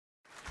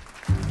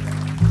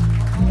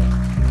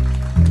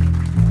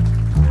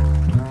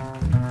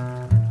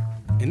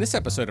this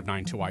episode of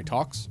 9to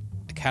Talks,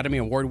 Academy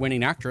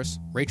Award-winning actress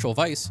Rachel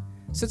Weisz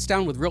sits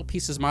down with Real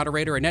Pieces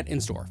moderator Annette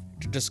Insdorf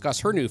to discuss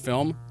her new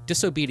film,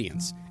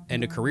 Disobedience,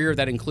 and a career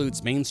that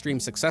includes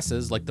mainstream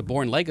successes like the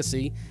Bourne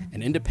Legacy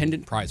and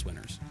independent prize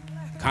winners.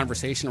 The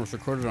conversation was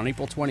recorded on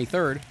April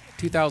 23rd,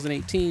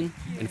 2018,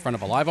 in front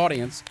of a live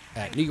audience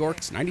at New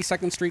York's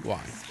 92nd Street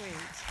Y.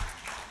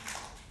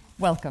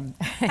 Welcome.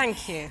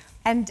 Thank you.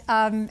 And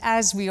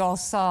as we all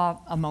saw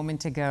a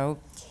moment ago,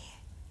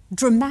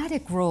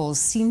 dramatic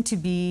roles seem to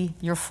be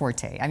your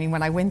forte. I mean,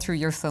 when I went through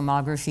your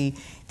filmography,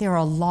 there are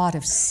a lot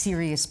of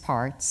serious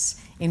parts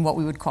in what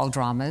we would call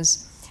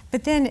dramas.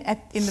 But then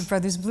in The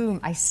Brothers Bloom,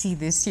 I see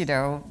this,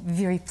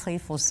 very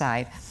playful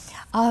side.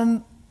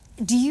 Are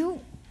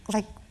you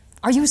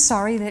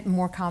sorry that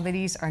more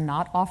comedies are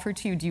not offered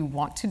to you? Do you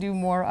want to do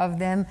more of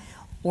them?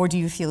 Or do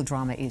you feel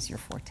drama is your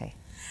forte?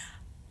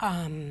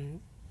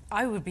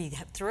 I would be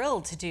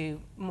thrilled to do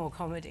more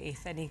comedy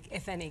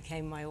if any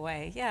came my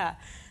way, yeah.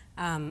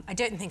 I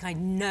don't think I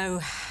know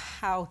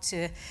how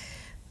to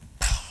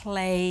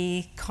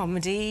play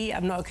comedy.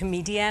 I'm not a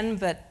comedian,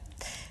 but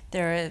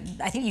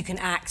I think you can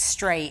act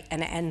straight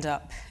and end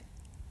up,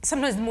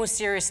 sometimes more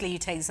seriously you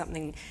take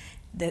something,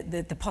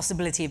 the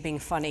possibility of being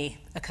funny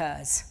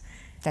occurs.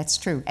 That's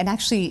true. And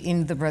actually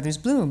in The Brothers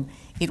Bloom,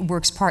 it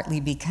works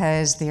partly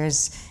because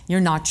you're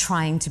not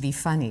trying to be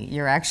funny.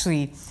 You're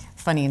actually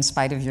funny in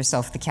spite of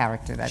yourself, the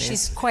character, that She's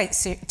is. She's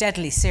quite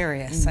deadly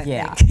serious, I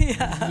think.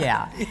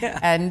 Yeah.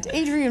 And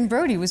Adrian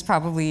Brody was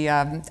probably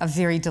a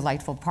very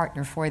delightful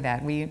partner for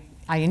that.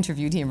 I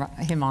interviewed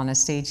him on a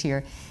stage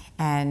here,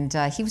 and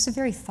he was a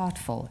very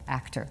thoughtful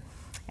actor.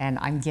 And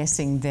I'm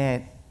guessing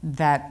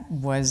that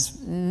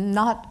was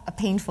not a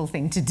painful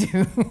thing to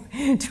do,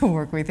 to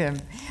work with him.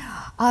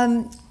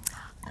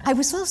 I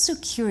was also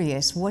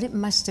curious what it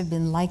must have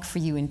been like for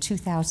you in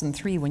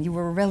 2003 when you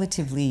were a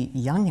relatively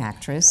young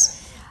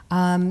actress.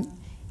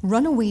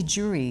 Runaway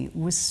Jury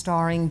was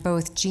starring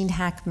both Gene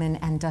Hackman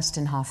and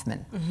Dustin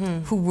Hoffman,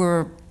 who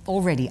were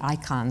already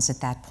icons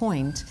at that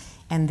point,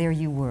 and there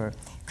you were.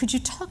 Could you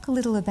talk a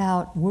little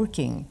about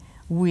working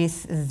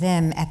with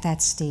them at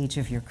that stage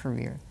of your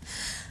career?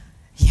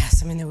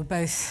 Yes, I mean, they were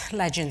both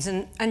legends.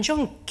 And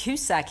John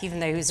Cusack,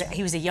 even though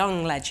he was a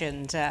young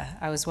legend,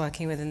 I was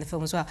working with in the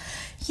film as well.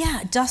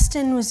 Yeah,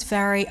 Dustin was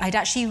I'd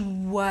actually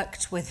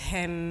worked with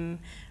him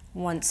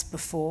once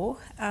before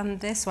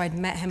this, so I'd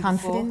met him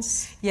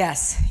Confidence? before.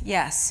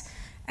 Yes.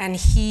 And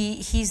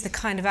he's the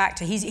kind of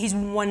actor, he's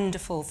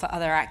wonderful for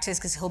other actors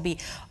because he'll be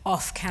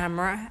off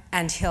camera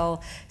and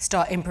he'll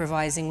start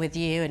improvising with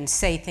you and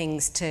say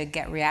things to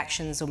get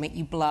reactions or make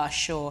you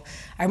blush. Or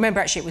I remember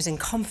actually it was in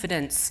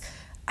Confidence,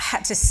 I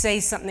had to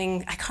say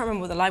something, I can't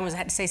remember what the line was, I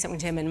had to say something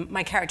to him and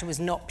my character was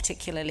not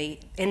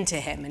particularly into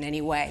him in any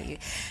way.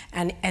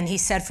 And he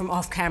said from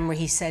off camera,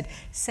 he said,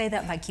 "Say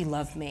that like you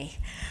love me."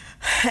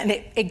 And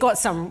it got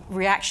some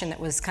reaction that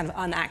was kind of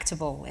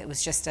unactable. It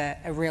was just a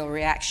real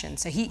reaction.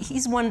 So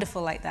he's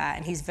wonderful like that,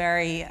 and he's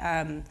very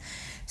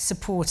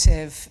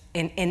supportive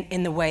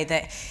in the way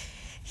that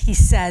he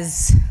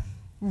says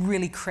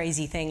really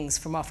crazy things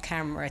from off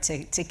camera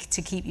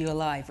to keep you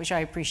alive, which I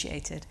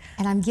appreciated.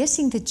 And I'm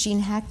guessing that Gene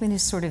Hackman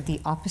is sort of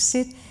the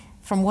opposite.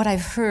 From what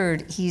I've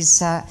heard,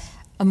 he's a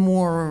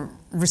more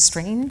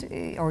restrained,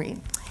 or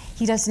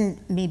he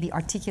doesn't maybe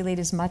articulate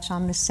as much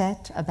on the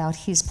set about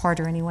his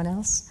part or anyone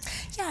else?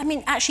 Yeah, I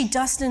mean, actually,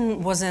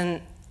 Dustin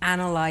wasn't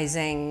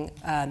analyzing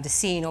the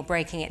scene or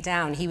breaking it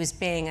down. He was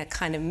being a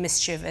kind of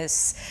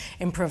mischievous,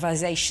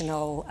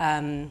 improvisational,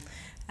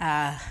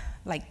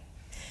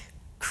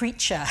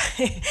 creature.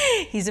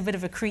 He's a bit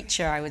of a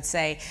creature, I would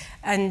say.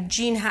 And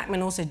Gene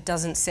Hackman also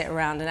doesn't sit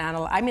around and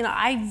analyze. I mean,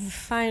 I've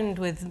found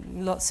with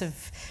lots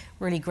of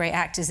really great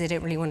actors, they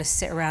don't really want to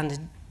sit around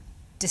and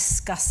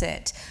discuss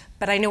it.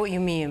 But I know what you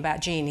mean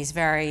about Gene. He's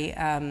very,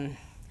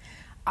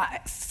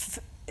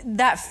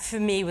 that for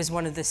me was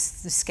one of the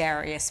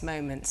scariest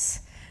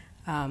moments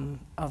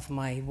of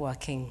my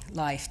working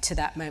life to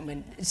that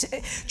moment.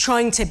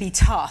 Trying to be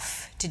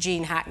tough to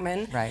Gene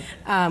Hackman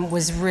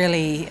was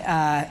really,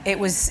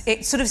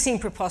 it sort of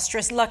seemed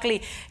preposterous.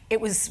 Luckily, it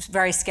was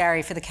very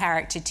scary for the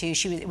character too.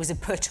 It was a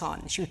put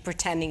on. She was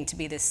pretending to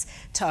be this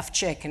tough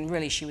chick and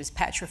really she was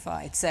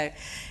petrified. So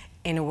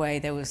in a way,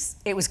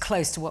 it was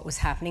close to what was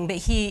happening. But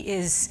he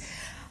is,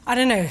 I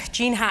don't know,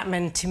 Gene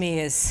Hackman to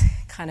me is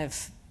kind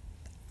of,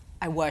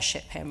 I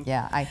worship him.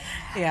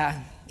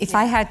 If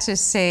I had to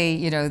say,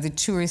 the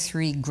 2 or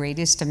 3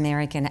 greatest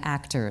American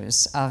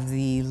actors of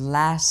the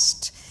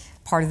last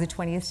part of the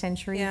 20th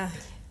century,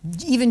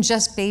 even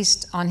just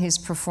based on his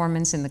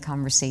performance in The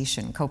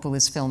Conversation,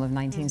 Coppola's film of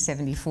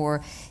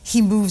 1974,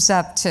 he moves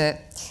up to,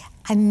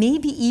 and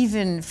maybe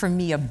even for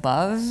me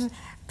above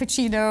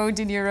Pacino,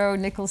 De Niro,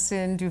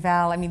 Nicholson,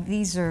 Duvall. I mean,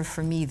 these are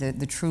for me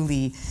the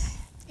truly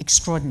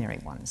extraordinary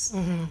ones.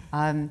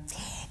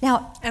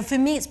 Now, and for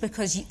me, it's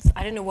because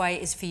I don't know why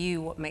it is for you.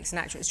 What makes an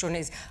actor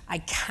extraordinary is I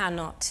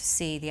cannot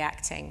see the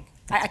acting.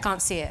 I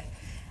can't see it.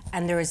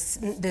 And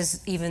there's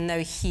even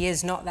though he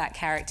is not that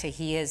character,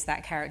 he is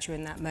that character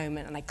in that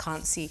moment, and I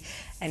can't see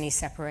any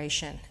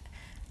separation.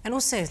 And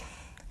also,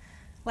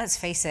 let's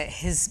face it,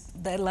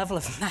 the level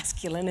of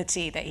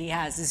masculinity that he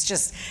has is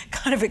just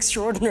kind of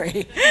extraordinary.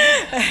 You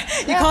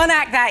can't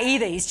act that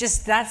either.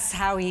 That's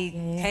how he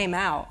came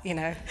out, you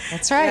know.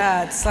 That's right.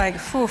 Yeah, it's like,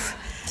 whew.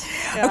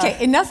 Yeah.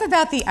 Okay, enough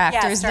about the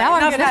actors. Now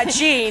enough about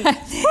Gene. The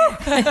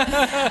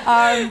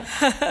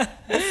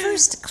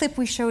first clip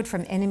we showed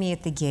from Enemy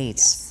at the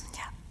Gates,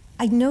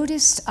 I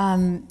noticed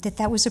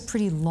that was a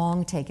pretty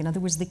long take. In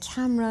other words, the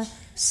camera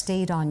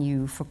stayed on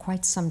you for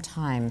quite some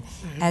time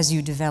as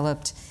you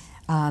developed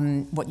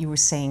what you were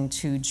saying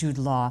to Jude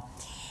Law.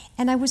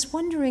 And I was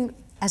wondering,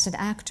 as an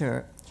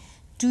actor,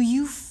 do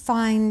you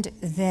find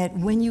that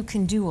when you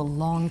can do a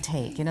long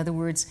take, in other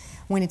words,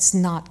 when it's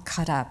not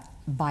cut up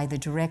by the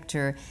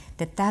director,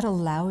 that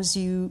allows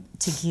you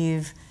to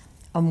give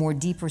a more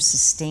deeper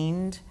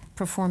sustained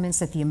performance,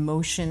 that the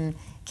emotion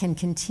can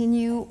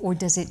continue, or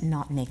does it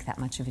not make that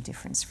much of a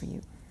difference for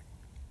you?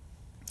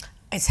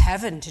 It's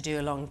heaven to do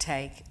a long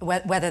take.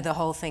 Whether the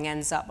whole thing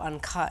ends up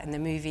uncut in the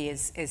movie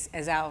is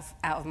out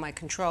of my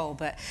control.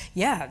 But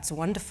yeah, it's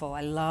wonderful.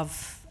 I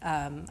love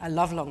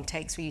long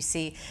takes where you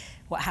see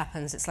what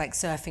happens. It's like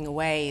surfing a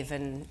wave,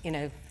 and you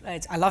know,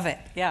 I love it.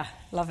 Yeah,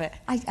 love it.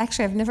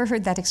 I've never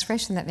heard that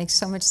expression. That makes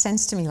so much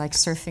sense to me, like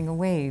surfing a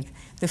wave,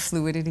 the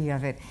fluidity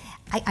of it.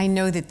 I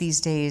know that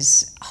these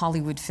days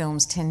Hollywood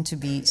films tend to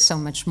be so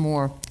much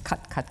more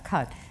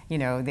cut. You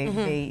know,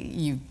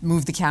 you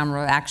move the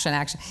camera, action.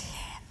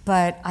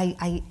 But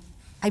I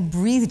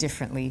breathe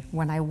differently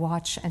when I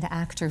watch an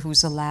actor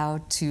who's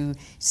allowed to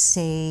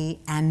say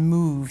and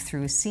move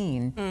through a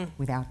scene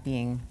without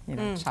being,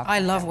 chopped. I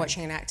love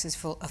watching an actor's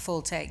a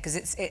full take because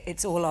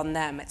it's all on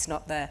them. It's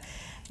not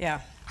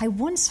I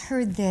once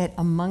heard that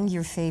among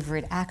your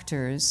favorite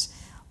actors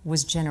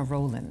was Jenna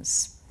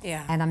Rollins.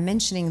 Yeah. And I'm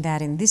mentioning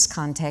that in this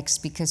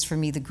context because for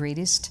me the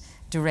greatest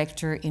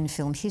director in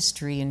film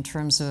history in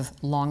terms of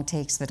long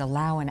takes that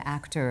allow an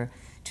actor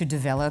to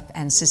develop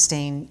and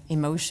sustain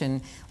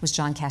emotion was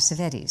John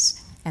Cassavetes.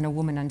 And A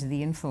Woman Under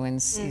the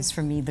Influence is,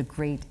 for me, the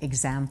great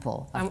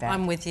example of that.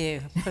 I'm with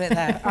you. Put it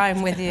there.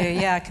 I'm with you.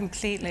 Yeah,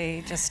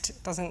 completely.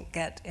 Just doesn't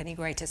get any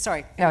greater.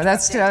 Sorry. No,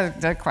 that's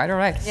quite all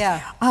right.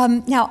 Yeah.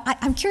 Now,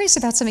 I'm curious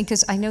about something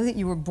because I know that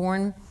you were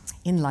born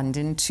in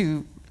London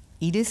to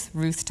Edith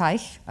Ruth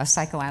Teich, a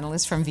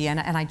psychoanalyst from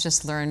Vienna, and I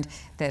just learned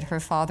that her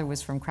father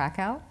was from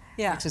Krakow.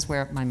 Yeah. Which is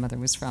where my mother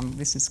was from.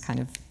 This is kind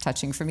of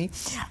touching for me.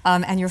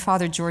 And your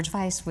father, George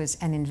Weisz, was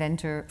an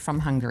inventor from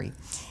Hungary.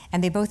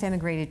 And they both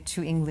emigrated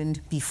to England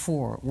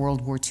before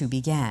World War II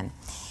began.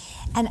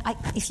 And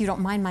if you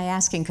don't mind my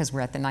asking, because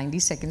we're at the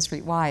 92nd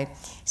Street Y,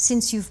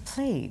 since you've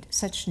played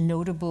such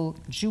notable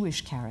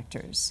Jewish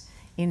characters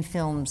in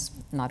films,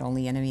 not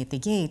only Enemy at the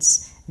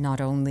Gates,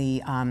 not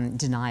only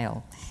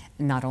Denial,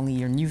 not only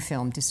your new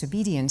film,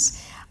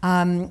 Disobedience,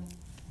 how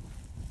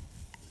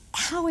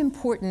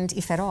important,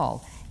 if at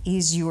all,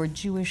 is your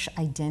Jewish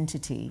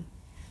identity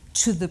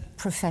to the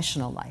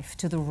professional life,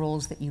 to the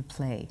roles that you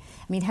play?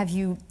 I mean, have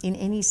you, in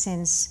any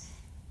sense,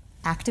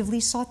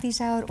 actively sought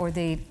these out, or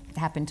they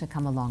happen to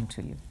come along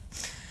to you?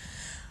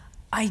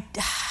 I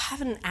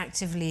haven't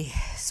actively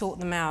sought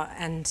them out,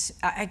 and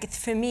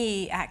for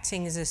me,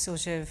 acting is a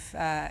sort of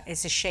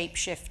it's a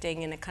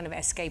shape-shifting and a kind of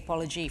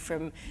escapology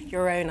from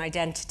your own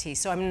identity.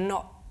 So I'm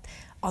not,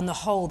 on the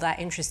whole, that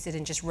interested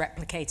in just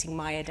replicating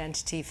my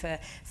identity for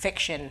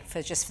fiction,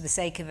 for the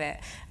sake of it.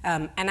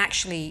 And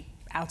actually,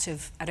 out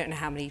of, I don't know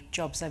how many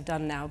jobs I've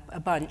done now, a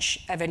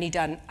bunch,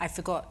 I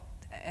forgot,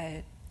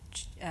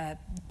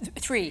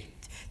 three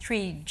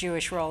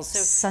Jewish roles. So,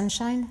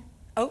 Sunshine?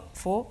 Oh,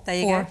 4. There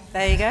you go.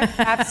 There you go.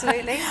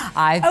 Absolutely.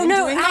 I've been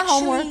doing my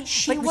homework.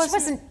 She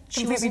wasn't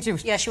completely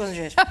Jewish. Yeah, she wasn't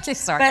Jewish. Okay,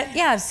 sorry. But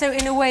yeah, so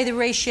in a way, the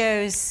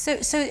ratios. So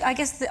I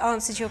guess the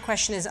answer to your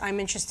question is I'm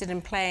interested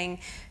in playing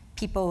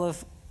people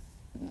of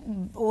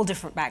all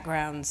different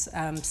backgrounds,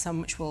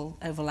 some which will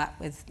overlap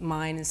with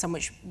mine and some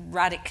which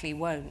radically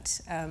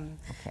won't.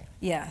 Okay.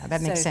 Yeah.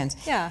 That makes sense.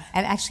 Yeah.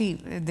 And actually,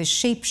 the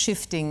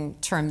shape-shifting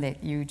term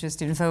that you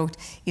just invoked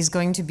is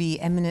going to be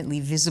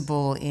eminently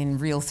visible in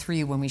Reel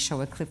 3 when we show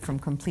a clip from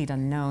Complete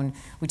Unknown,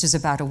 which is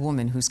about a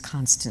woman who's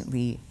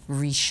constantly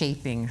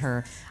reshaping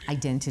her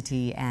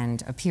identity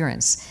and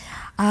appearance.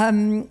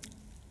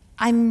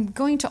 I'm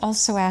going to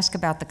also ask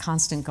about The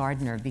Constant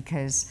Gardener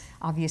because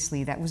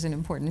obviously that was an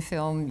important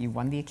film. You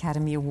won the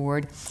Academy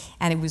Award,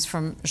 and it was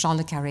from Jean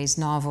le Carré's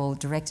novel,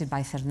 directed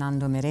by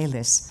Fernando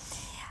Meirelles.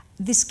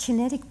 This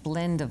kinetic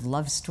blend of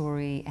love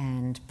story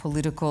and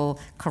political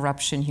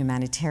corruption,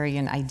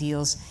 humanitarian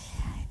ideals,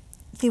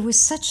 there was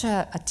such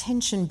a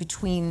tension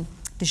between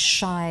the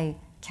shy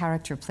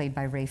character played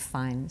by Ralph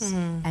Fiennes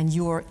and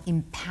your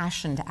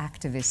impassioned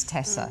activist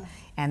Tessa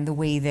and the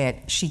way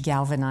that she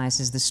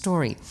galvanizes the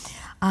story.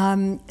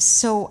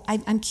 So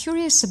I'm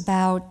curious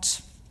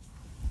about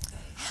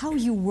how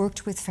you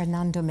worked with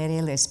Fernando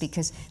Meirelles,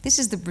 because this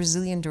is the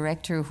Brazilian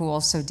director who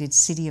also did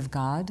City of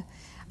God,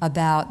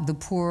 about the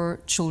poor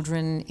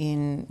children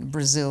in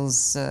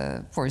Brazil's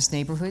poorest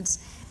neighborhoods.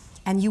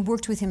 And you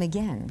worked with him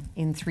again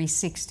in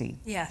 360.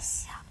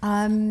 Yes.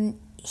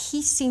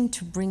 He seemed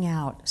to bring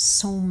out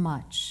so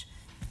much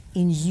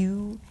in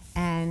you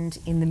and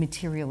in the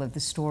material of the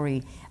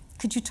story.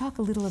 Could you talk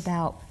a little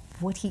about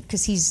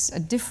because he's a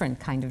different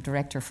kind of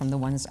director from the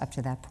ones up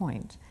to that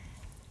point?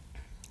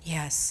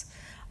 Yes.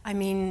 I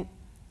mean,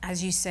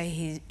 as you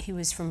say, he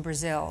was from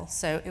Brazil,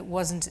 so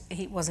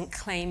he wasn't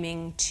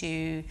claiming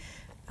to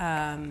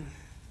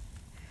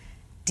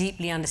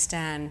deeply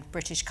understand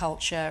British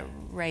culture.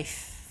 Ralph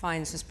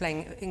Fiennes was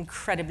playing an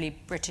incredibly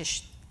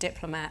British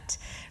diplomat,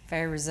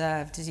 very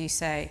reserved, as you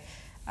say.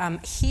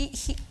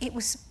 It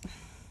was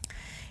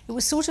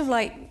sort of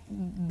like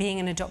being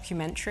in a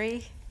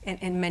documentary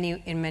in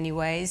many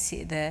ways.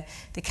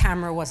 The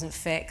camera wasn't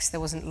fixed, there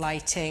wasn't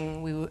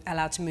lighting, we were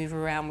allowed to move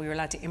around, we were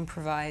allowed to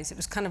improvise. It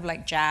was kind of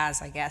like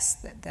jazz, I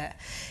guess, that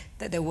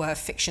there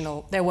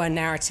were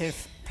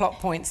narrative plot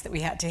points that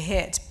we had to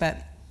hit, but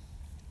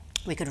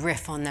we could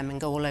riff on them and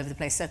go all over the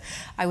place. So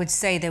I would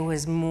say there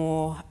was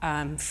more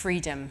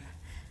freedom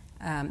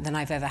than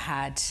I've ever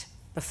had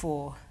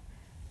before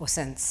or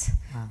since.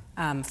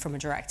 Wow. From a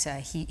director.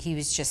 He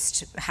was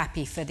just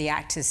happy for the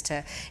actors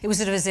to, it was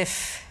sort of as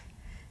if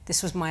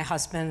this was my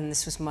husband and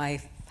this was my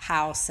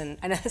house, and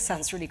I know this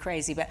sounds really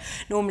crazy, but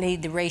normally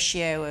the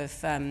ratio of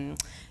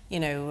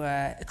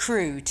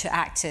crew to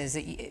actors,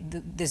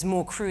 there's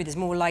more crew, there's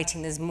more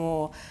lighting, there's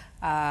more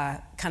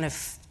kind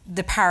of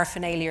the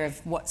paraphernalia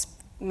of what's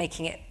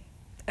making it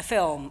a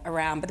film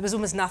around, but there was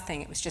almost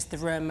nothing. It was just the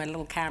room, a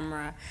little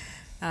camera.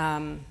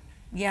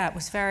 It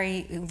was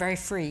very, very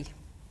free.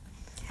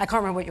 I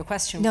can't remember what your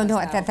question was. No,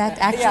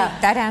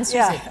 that answers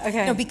it.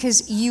 Okay. No,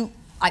 because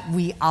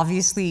we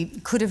obviously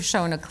could have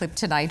shown a clip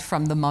tonight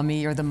from The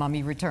Mummy or The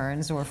Mummy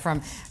Returns or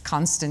from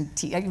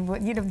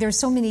Constantine. There's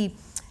so many.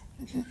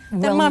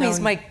 The Mummy is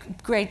my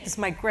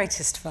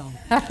greatest film.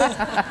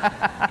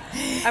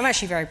 I'm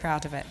actually very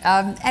proud of it.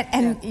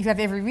 And you have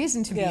every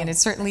reason to be, and it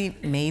certainly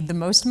made the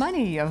most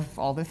money of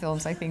all the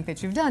films I think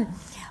that you've done.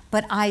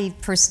 But I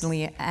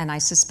personally, and I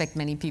suspect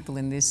many people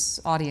in this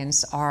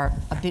audience, are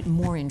a bit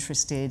more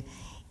interested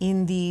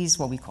in these,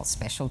 what we call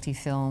specialty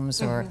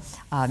films, or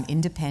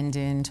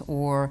independent,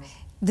 or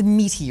the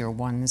meatier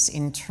ones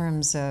in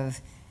terms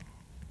of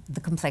the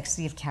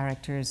complexity of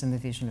characters and the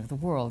vision of the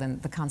world.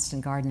 And The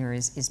Constant Gardener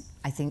is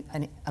I think,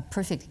 a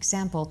perfect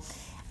example.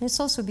 And it's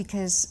also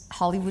because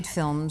Hollywood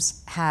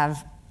films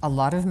have a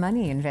lot of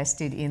money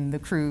invested in the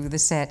crew, the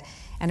set,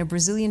 and a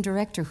Brazilian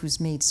director who's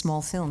made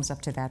small films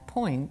up to that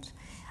point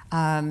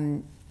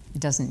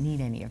doesn't need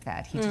any of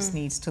that. He just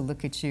needs to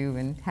look at you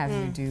and have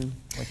you do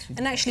what you do.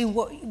 And actually,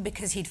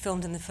 because he'd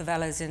filmed in the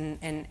favelas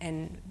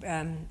in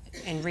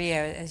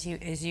Rio,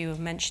 as you were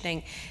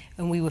mentioning,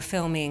 and we were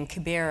filming in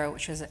Kibera,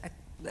 which was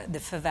the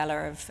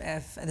favela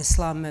of the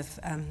slum of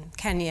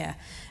Kenya,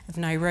 of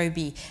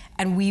Nairobi,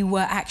 and we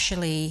were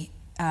actually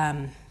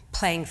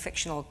playing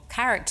fictional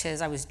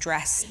characters. I was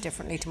dressed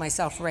differently to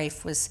myself.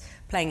 Rafe was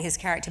playing his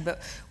character,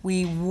 but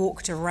we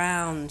walked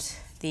around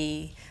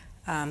the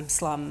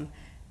slum,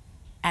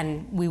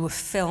 and we were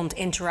filmed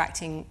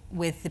interacting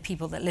with the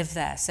people that live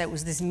there. So it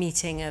was this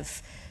meeting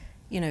of,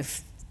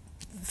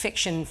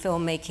 fiction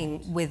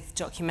filmmaking with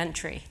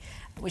documentary,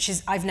 which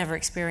is, I've never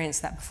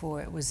experienced that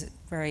before. It was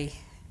an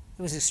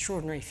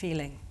extraordinary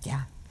feeling.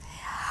 Yeah.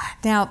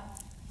 Now,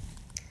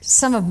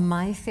 some of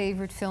my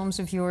favorite films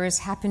of yours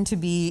happen to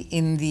be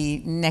in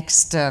the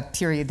next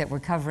period that we're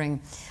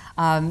covering.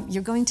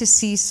 You're going to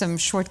see some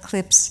short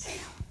clips.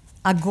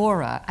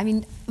 Agora. I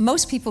mean,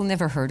 most people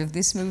never heard of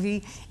this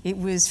movie. It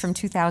was from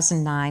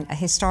 2009, a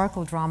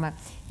historical drama.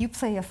 You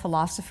play a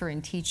philosopher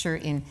and teacher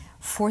in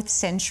 4th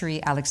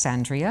century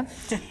Alexandria.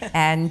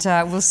 And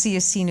we'll see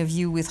a scene of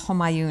you with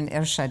Homayoun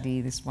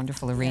Ershadi, this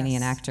wonderful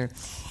Iranian actor.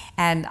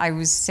 And I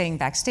was saying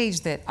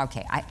backstage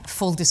that,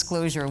 full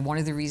disclosure, one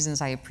of the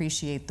reasons I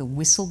appreciate The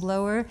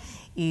Whistleblower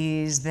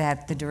is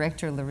that the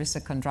director,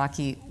 Larissa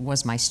Kondraki,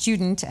 was my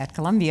student at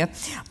Columbia,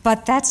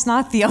 but that's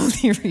not the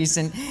only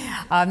reason.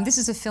 This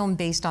is a film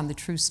based on the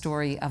true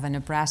story of a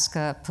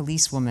Nebraska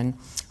policewoman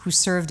who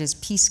served as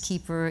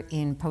peacekeeper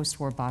in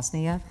post-war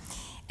Bosnia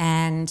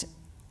and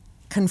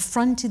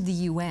confronted the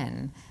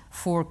UN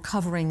for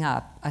covering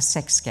up a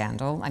sex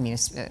scandal,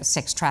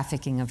 sex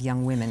trafficking of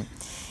young women.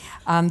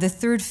 The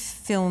third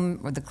film,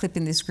 or the clip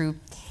in this group,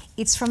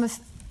 it's from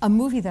a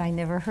movie that I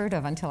never heard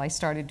of until I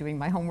started doing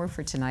my homework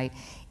for tonight.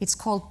 It's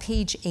called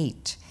Page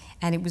 8,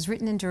 and it was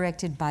written and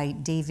directed by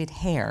David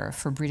Hare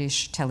for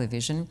British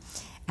television,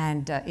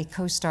 and it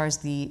co-stars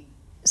the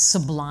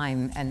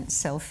sublime and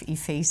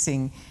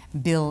self-effacing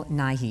Bill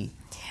Nighy.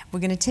 We're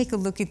going to take a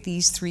look at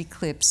these 3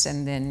 clips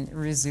and then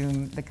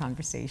resume the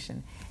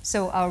conversation.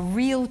 So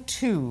reel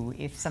 2,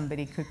 if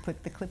somebody could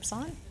put the clips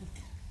on.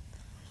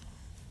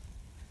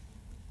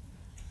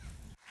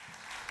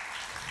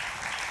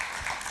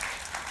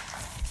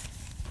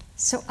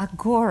 So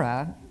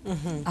Agora,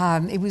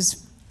 it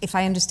was, if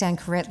I understand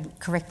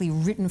correctly,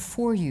 written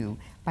for you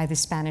by the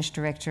Spanish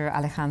director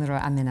Alejandro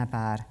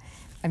Amenabar.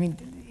 I mean,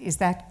 was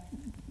that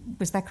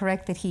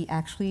correct, that he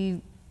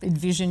actually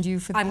envisioned you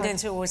for the I'm part? going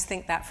to always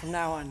think that from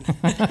now on.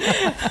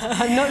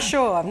 I'm not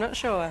sure.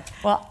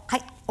 Well,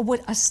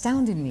 what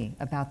astounded me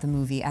about the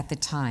movie at the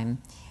time,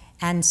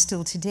 and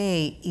still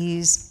today,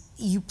 is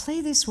you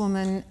play this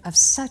woman of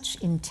such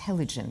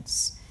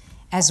intelligence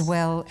as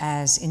well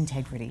as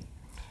integrity,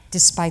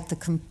 despite the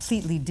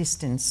completely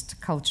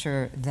distanced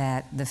culture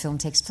that the film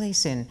takes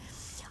place in.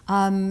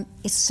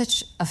 It's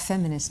such a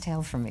feminist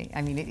tale for me.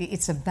 I mean,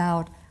 it's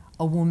about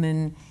a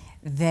woman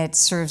that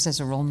serves as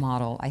a role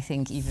model, I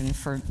think, even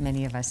for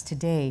many of us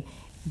today.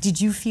 Did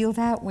you feel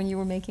that when you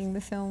were making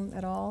the film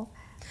at all?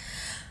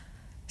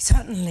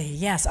 Certainly,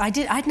 yes. I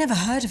did. I'd never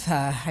heard of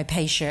her,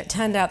 Hypatia. It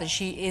turned out that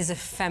she is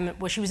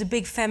she was a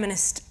big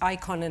feminist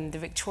icon in the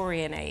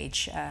Victorian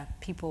age.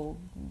 People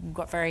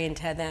got very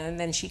into her then, and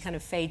then she kind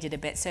of faded a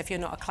bit. So if you're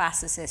not a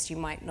classicist, you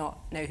might not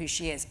know who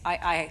she is.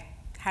 I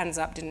hands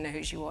up, didn't know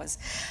who she was.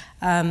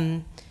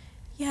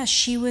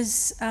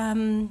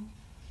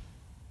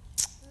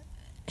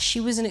 She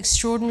was an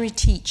extraordinary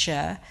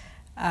teacher,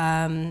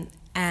 and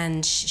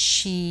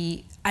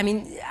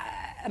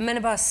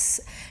Amenabas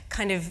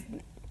kind of,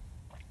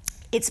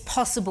 it's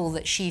possible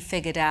that she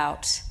figured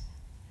out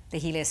the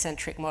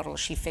heliocentric model.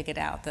 She figured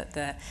out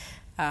that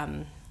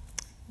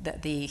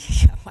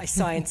my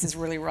science is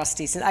really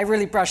rusty, so I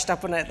really brushed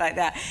up on it like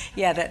that.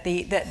 Yeah, that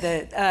the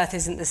Earth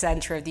isn't the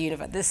center of the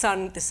universe.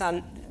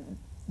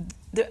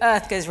 The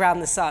Earth goes around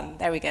the sun.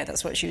 There we go.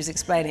 That's what she was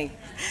explaining.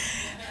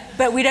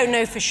 But we don't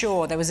know for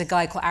sure. There was a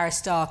guy called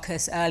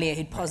Aristarchus earlier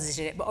who'd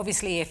posited it. But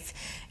obviously, if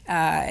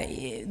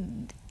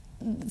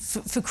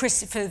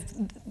for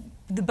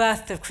the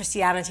birth of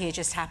Christianity had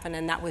just happened,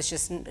 and that was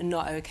just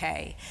not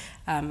okay.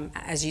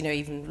 As you know,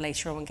 even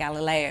later on,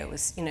 Galileo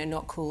was,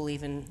 not cool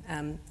even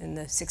in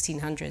the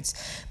 1600s.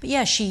 But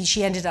yeah,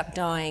 she ended up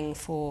dying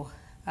for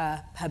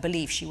her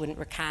belief. She wouldn't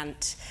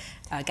recant.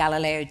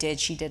 Galileo did,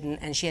 she didn't,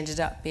 and she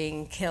ended up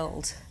being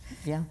killed.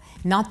 Yeah,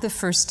 not the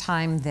first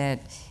time that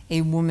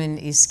a woman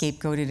is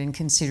scapegoated and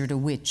considered a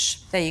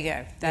witch. There you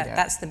go.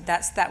 That's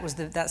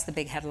the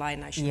big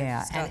headline I should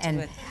have started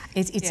with.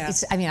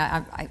 It's. I mean,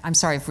 I'm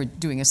sorry if we're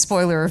doing a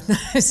spoiler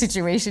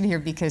situation here,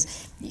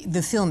 because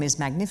the film is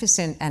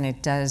magnificent and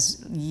it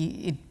does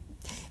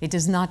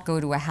not go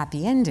to a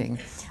happy ending,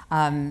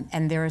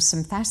 and there are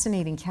some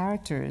fascinating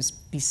characters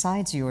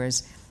besides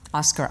yours.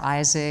 Oscar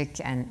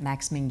Isaac and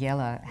Max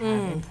Minghella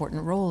have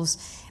important roles.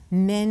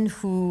 Men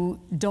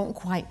who don't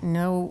quite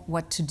know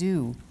what to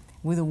do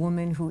with a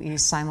woman who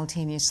is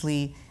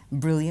simultaneously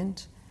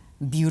brilliant,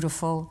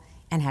 beautiful,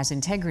 and has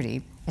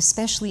integrity,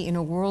 especially in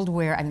a world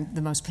where,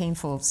 the most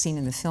painful scene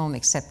in the film,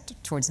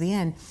 except towards the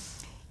end,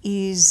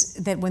 is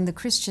that when the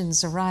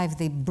Christians arrive,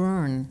 they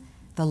burn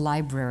the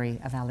Library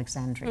of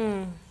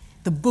Alexandria.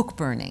 The book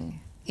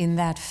burning in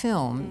that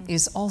film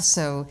is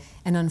also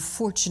an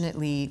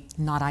unfortunately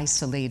not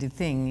isolated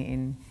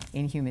thing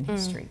in human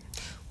history.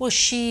 Well,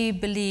 she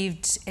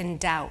believed in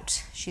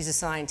doubt. She's a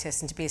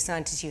scientist, and to be a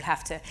scientist, you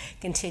have to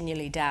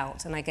continually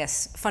doubt. And I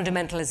guess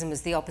fundamentalism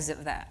is the opposite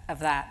of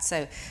that.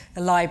 So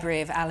the Library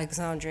of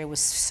Alexandria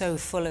was so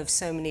full of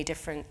so many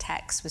different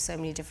texts with so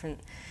many different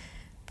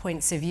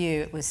points of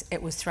view.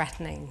 It was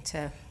threatening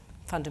to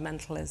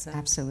fundamentalism.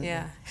 Absolutely.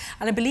 Yeah.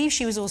 And I believe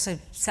she was also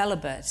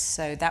celibate,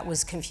 so that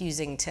was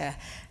confusing to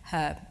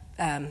her.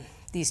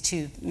 These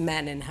two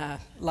men in her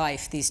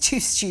life, these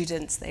two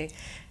students,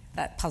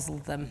 that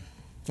puzzled them.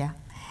 Yeah.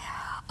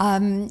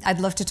 I'd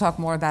love to talk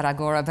more about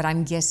Agora, but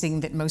I'm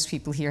guessing that most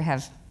people here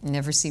have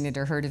never seen it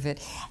or heard of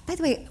it. By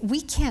the way,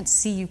 we can't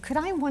see you. Could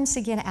I once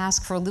again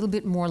ask for a little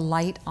bit more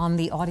light on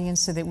the audience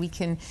so that we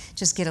can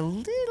just get a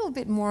little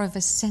bit more of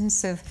a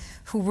sense of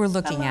who we're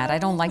looking at? I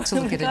don't like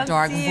to look at a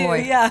dark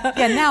void. Yeah,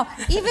 now,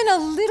 even a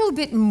little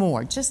bit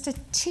more, just a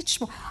titch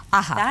more.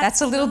 Aha,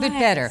 that's a little bit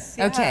better.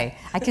 Yeah. Okay,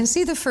 I can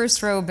see the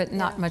first row, but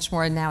not much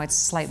more, and now it's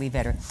slightly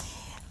better.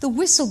 The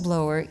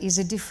Whistleblower is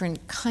a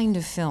different kind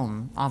of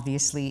film,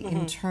 obviously,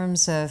 in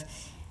terms of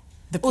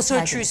the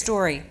also a true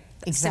story.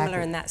 Exactly.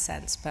 Similar in that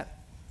sense, but...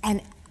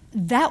 And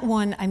that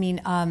one,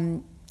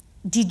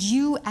 did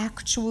you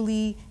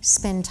actually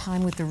spend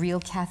time with the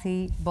real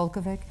Kathy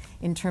Bolkovic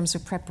in terms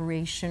of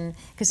preparation?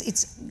 Because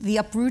it's the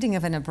uprooting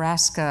of a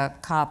Nebraska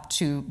cop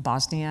to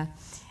Bosnia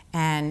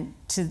and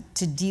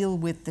to deal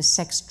with the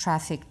sex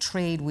traffic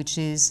trade, which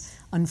is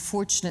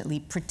unfortunately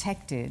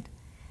protected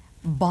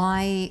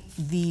by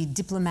the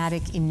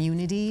diplomatic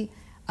immunity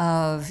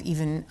of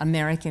even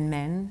American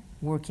men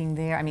working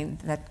there.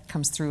 That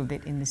comes through a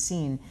bit in the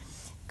scene.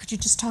 Could you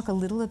just talk a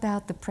little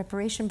about the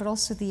preparation, but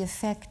also the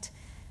effect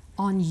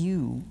on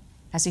you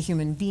as a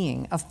human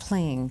being of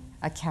playing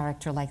a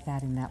character like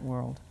that in that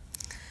world?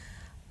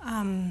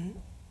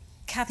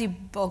 Kathy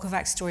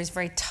Bolkovac's story is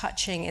very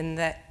touching in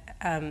that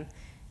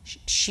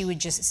she would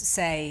just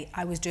say,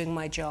 I was doing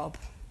my job.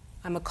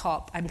 I'm a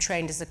cop. I'm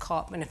trained as a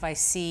cop, and if I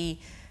see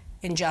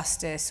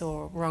injustice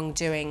or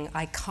wrongdoing,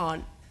 I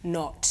can't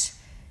not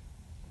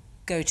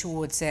go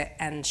towards it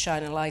and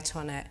shine a light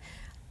on it.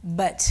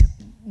 but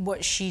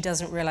what she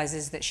doesn't realize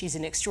is that she's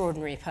an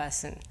extraordinary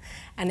person.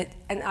 And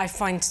I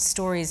find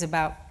stories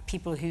about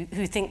people who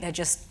think they're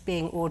just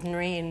being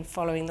ordinary and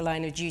following the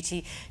line of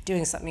duty,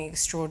 doing something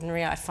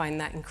extraordinary. I find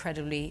that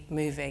incredibly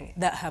moving,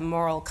 that her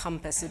moral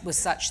compass was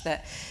such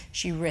that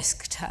she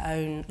risked her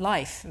own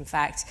life. In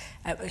fact,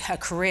 her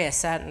career,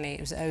 certainly, it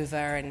was over,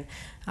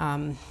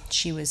 and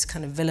she was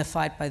kind of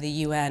vilified by the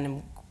UN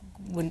and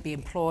wouldn't be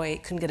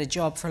employed, couldn't get a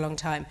job for a long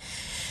time.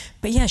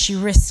 But yeah, she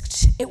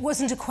risked, it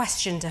wasn't a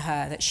question to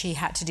her that she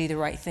had to do the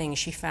right thing.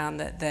 She found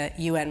that the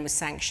UN was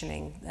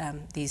sanctioning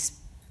these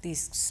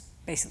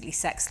basically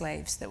sex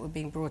slaves that were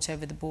being brought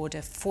over the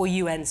border for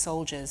UN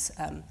soldiers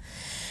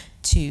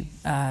to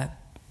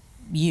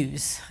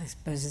use, I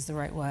suppose is the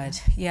right word.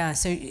 Yeah,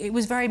 so it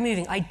was very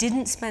moving. I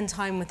didn't spend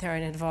time with her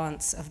in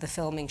advance of the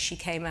filming. She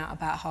came out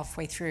about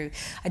halfway through.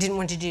 I didn't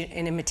want to do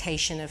an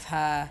imitation of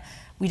her.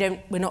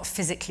 We're not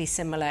physically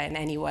similar in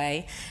any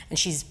way, and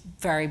she's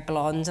very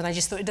blonde, and I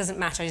just thought it doesn't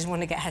matter, I just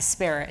want to get her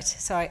spirit.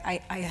 So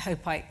I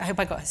hope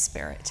I got her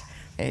spirit.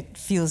 It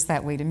feels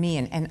that way to me.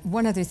 And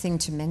one other thing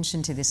to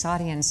mention to this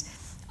audience,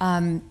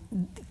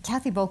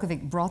 Kathy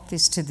Bolkovic brought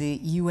this to the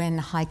UN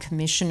High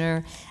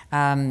Commissioner,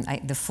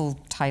 the full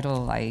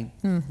title,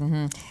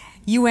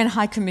 UN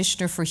High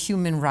Commissioner for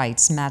Human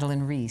Rights,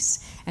 Madeleine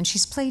Rees. And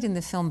she's played in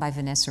the film by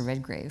Vanessa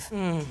Redgrave,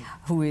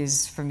 who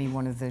is, for me,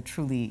 one of the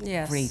truly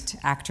great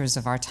actors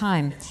of our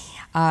time.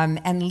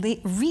 And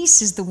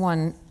Rees is the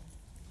one,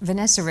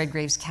 Vanessa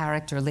Redgrave's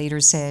character later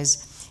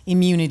says,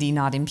 immunity,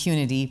 not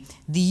impunity.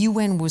 The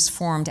UN was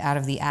formed out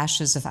of the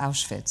ashes of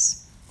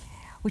Auschwitz,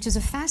 which is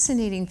a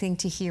fascinating thing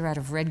to hear out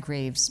of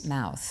Redgrave's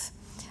mouth,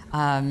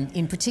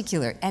 in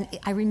particular. And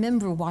I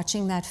remember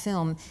watching that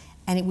film,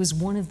 and it was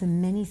one of the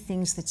many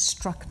things that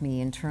struck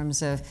me in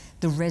terms of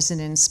the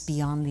resonance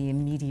beyond the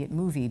immediate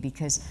movie,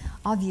 because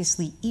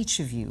obviously each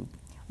of you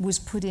was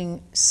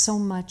putting so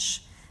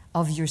much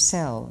of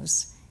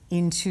yourselves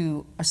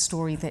into a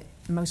story that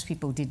most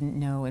people didn't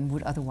know and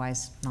would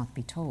otherwise not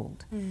be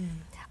told.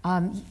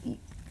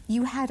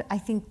 You had, I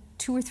think,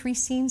 2 or 3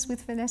 scenes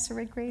with Vanessa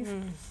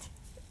Redgrave.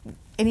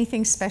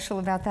 Anything special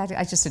about that?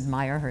 I just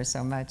admire her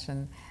so much,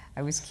 and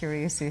I was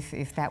curious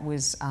if that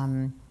was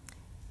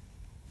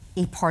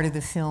a part of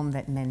the film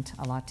that meant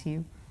a lot to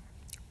you.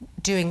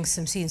 Doing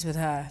some scenes with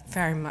her,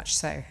 very much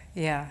so,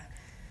 yeah.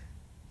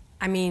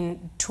 I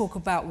mean, talk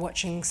about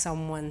watching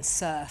someone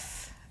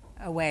surf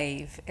a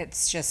wave.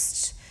 It's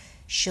just,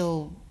 she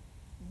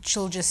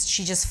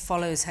just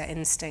follows her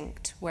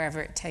instinct wherever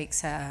it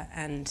takes her,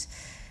 and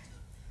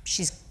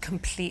she's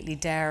completely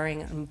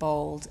daring and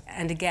bold,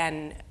 and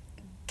again,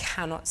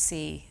 cannot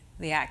see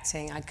the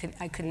acting. I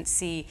couldn't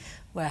see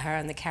where her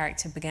and the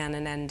character began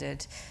and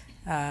ended.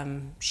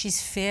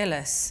 She's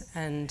fearless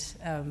and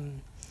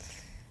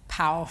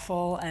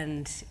powerful,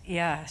 and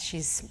yeah,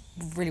 she's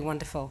really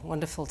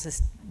wonderful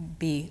to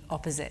be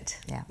opposite.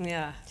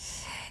 Yeah.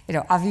 You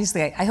know,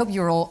 obviously, I hope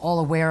you're all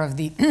aware of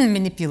the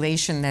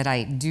manipulation that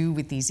I do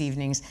with these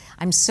evenings.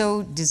 I'm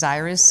so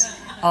desirous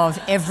of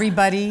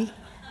everybody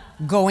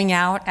going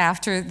out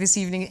after this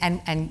evening,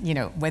 and you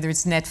know, whether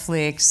it's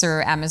Netflix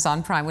or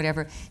Amazon Prime,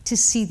 whatever, to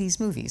see these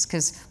movies.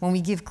 Because when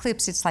we give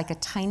clips, it's like a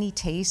tiny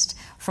taste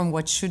from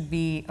what should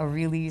be a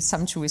really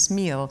sumptuous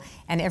meal,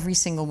 and every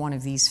single one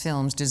of these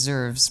films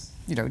deserves,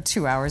 you know,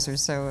 2 hours or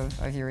so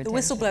of your attention.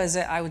 The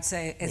Whistleblowers, I would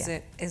say,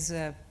 is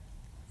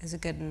a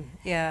good one,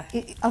 yeah.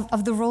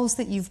 Of the roles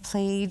that you've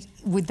played,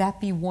 would that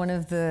be one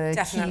of the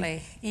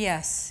Definitely, key?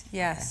 Yes.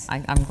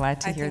 I'm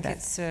glad to hear that. I think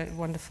it's a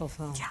wonderful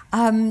film.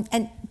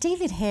 And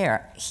David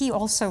Hare, he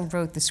also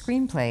wrote the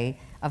screenplay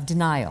of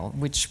Denial,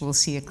 which we'll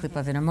see a clip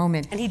of in a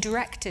moment. And he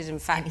directed, in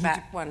fact,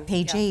 that one.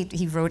 Page 8,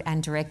 he wrote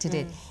and directed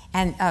it.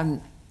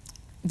 And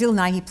Bill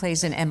Nighy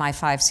plays an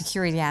MI5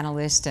 security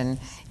analyst, and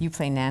you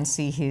play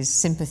Nancy, his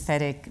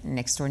sympathetic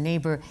next-door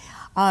neighbor.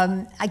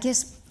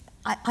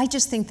 I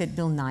just think that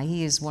Bill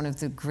Nighy is one of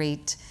the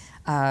great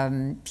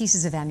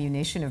pieces of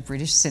ammunition of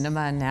British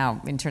cinema and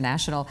now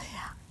international.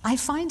 I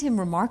find him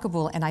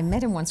remarkable, and I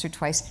met him once or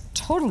twice,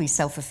 totally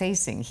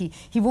self-effacing.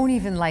 He won't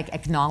even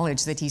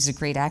acknowledge that he's a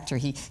great actor.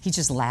 He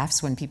just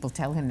laughs when people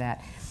tell him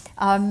that.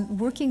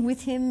 Working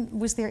with him,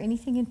 was there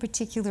anything in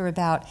particular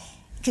about,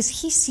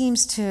 because he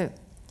seems to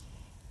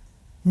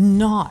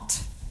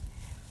not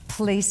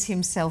place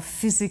himself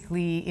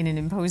physically in an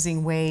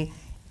imposing way,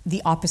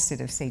 the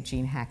opposite of, say,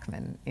 Gene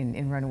Hackman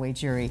in Runaway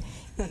Jury.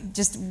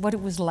 Just what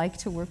it was like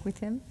to work with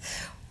him?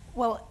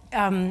 Well,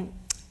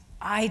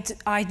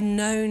 I'd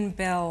known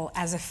Bill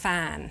as a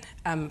fan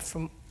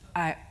from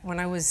when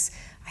I was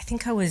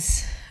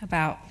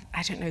about,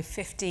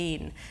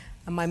 15,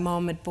 and my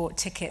mom had bought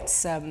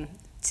tickets to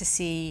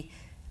see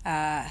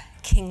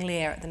King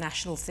Lear at the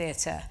National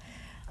Theatre.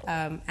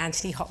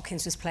 Anthony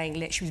Hopkins was playing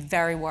Lit. She was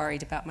very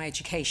worried about my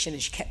education,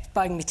 and she kept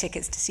buying me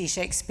tickets to see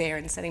Shakespeare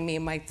and sending me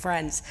and my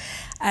friends.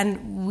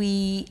 And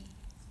we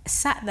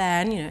sat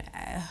there, and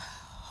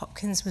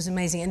Hopkins was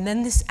amazing. And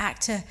then this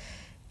actor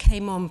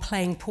came on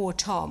playing Poor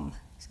Tom.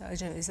 So I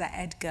don't know, is that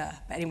Edgar?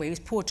 But anyway, he was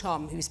Poor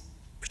Tom, who was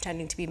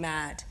pretending to be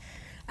mad.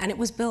 And it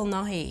was Bill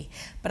Nighy.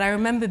 But I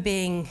remember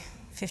being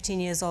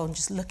 15 years old and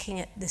just looking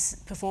at this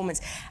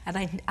performance, and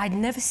I'd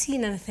never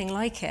seen anything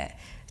like it.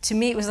 To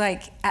me, it was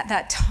like, at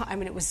that time, I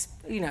mean, it was,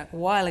 a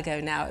while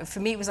ago now. For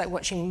me, it was like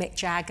watching Mick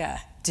Jagger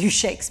do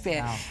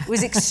Shakespeare. Wow. It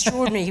was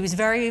extraordinary. He was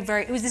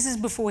this is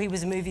before he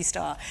was a movie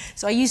star.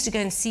 So I used to go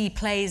and see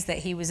plays that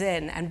he was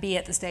in and be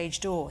at the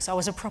stage door. So I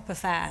was a proper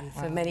fan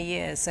for many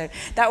years. So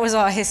that was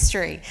our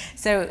history.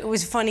 So it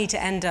was funny to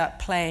end up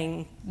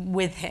playing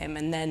with him,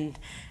 and then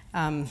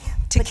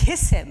to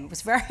kiss him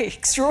was very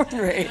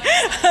extraordinary.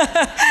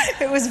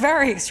 It was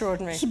very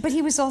extraordinary. But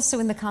he was also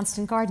in The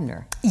Constant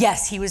Gardener.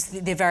 Yes, he was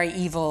the very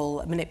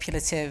evil,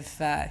 manipulative.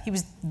 He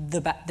was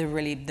the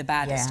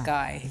baddest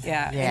guy.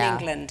 Yeah, in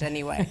England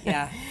anyway.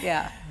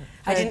 Yeah.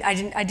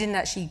 I didn't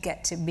actually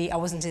get to be. I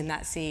wasn't in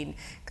that scene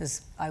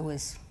because I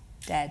was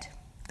dead.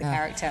 The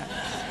character.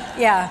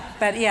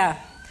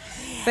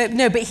 But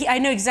I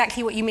know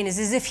exactly what you mean. It's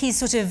as if he's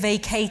sort of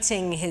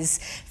vacating his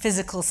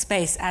physical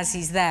space as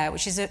he's there,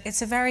 which is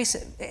it's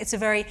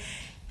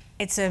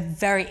a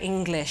very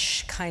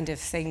English kind of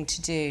thing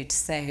to do, to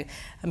say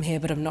I'm here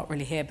but I'm not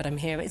really here but I'm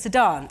here. It's a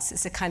dance.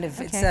 It's a kind of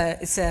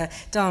it's a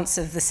dance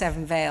of the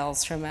seven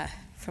veils from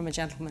a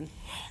gentleman.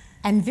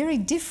 And very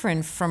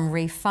different from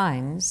Ralph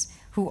Fiennes,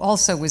 who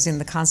also was in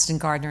The Constant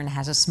Gardener and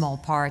has a small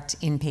part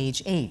in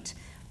Page 8,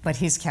 but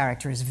his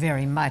character is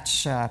very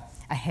much a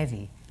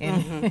heavy. In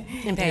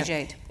Page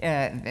 8.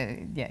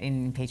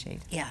 In Page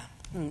 8. Yeah.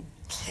 Mm.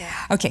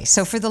 Yeah. Okay,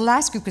 so for the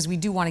last group, because we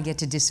do want to get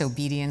to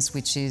Disobedience,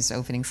 which is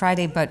opening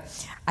Friday,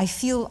 but I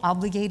feel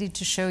obligated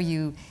to show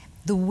you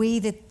the way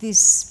that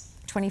this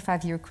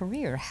 25-year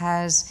career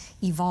has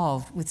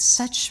evolved with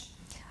such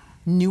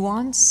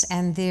nuance,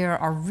 and there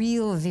are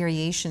real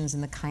variations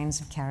in the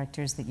kinds of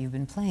characters that you've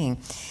been playing.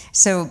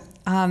 So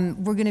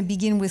we're going to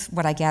begin with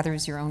what I gather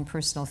is your own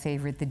personal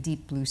favorite, The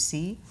Deep Blue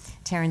Sea,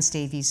 Terence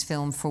Davies'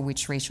 film for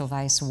which Rachel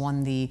Weisz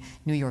won the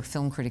New York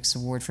Film Critics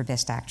Award for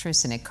Best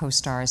Actress, and it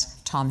co-stars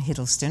Tom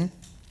Hiddleston.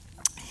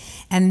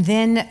 And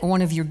then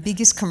one of your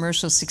biggest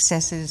commercial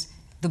successes,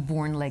 The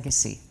Bourne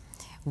Legacy,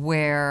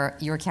 where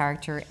your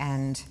character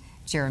and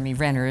Jeremy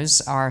Renner's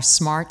are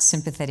smart,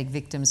 sympathetic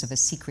victims of a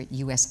secret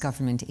U.S.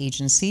 government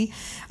agency,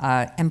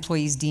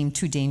 employees deemed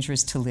too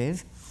dangerous to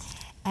live.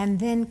 And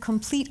then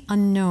Complete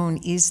Unknown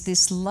is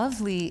this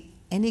lovely,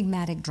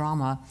 enigmatic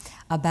drama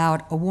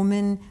about a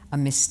woman, a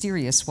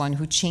mysterious one,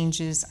 who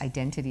changes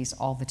identities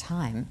all the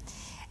time.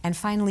 And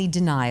finally,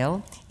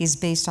 Denial is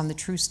based on the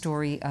true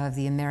story of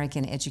the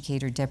American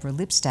educator Deborah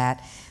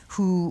Lipstadt,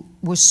 who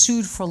was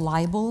sued for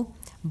libel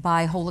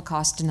by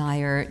Holocaust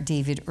denier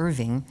David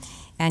Irving.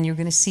 And you're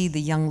going to see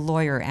the young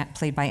lawyer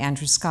played by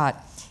Andrew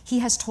Scott. He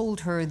has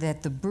told her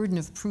that the burden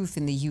of proof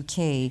in the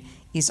UK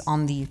is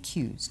on the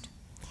accused.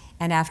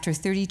 And after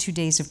 32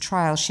 days of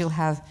trial, she'll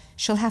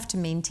have to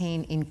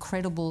maintain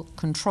incredible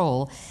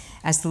control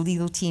as the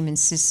legal team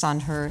insists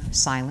on her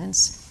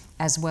silence,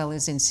 as well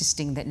as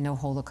insisting that no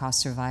Holocaust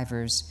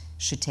survivors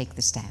should take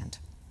the stand.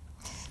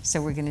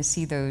 So we're going to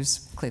see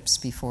those clips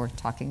before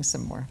talking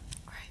some more.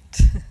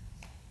 Great.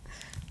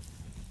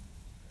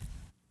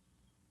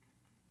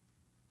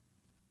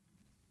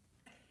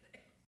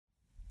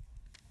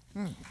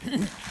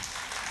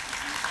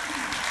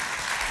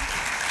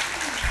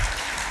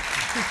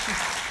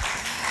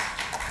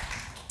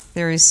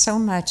 There is so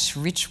much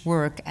rich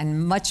work,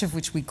 and much of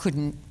which we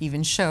couldn't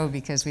even show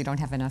because we don't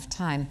have enough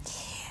time.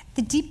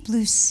 The Deep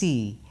Blue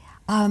Sea,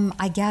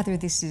 I gather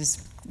this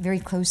is very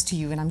close to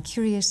you, and I'm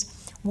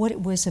curious what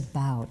it was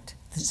about,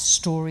 the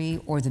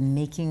story or the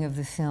making of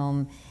the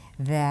film,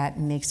 that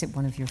makes it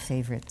one of your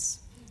favorites.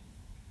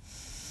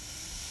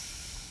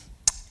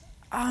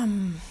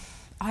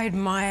 I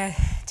admire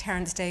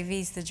Terence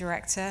Davies, the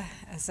director,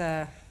 as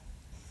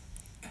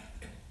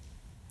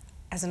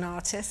an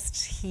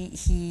artist.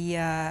 He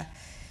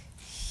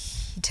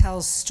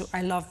tells.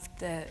 I love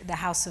the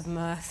House of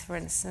Mirth, for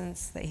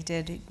instance, that he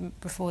did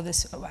before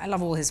this. I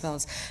love all his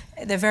films.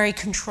 They're very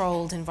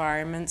controlled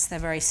environments. They're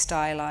very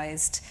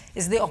stylized.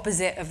 It's the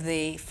opposite of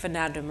the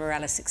Fernando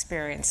Meirelles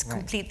experience. Right.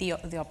 Completely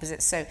the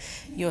opposite. So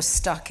you're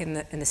stuck in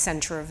the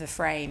center of the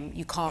frame.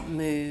 You can't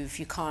move.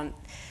 You can't.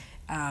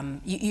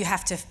 You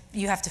have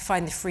to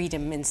find the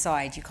freedom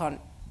inside. You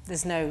can't.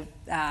 There's no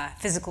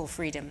physical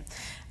freedom.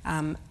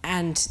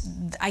 And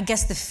I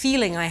guess the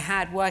feeling I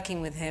had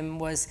working with him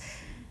was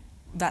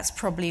that's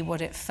probably what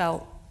it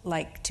felt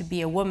like to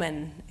be a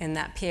woman in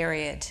that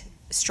period,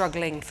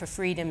 struggling for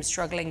freedom,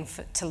 struggling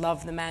to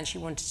love the man she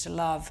wanted to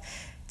love,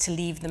 to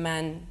leave the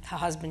man, her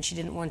husband she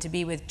didn't want to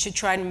be with, to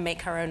try and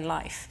make her own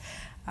life.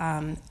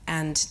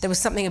 And there was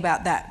something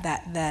about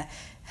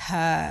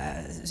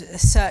her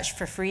search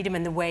for freedom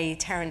and the way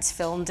Terence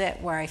filmed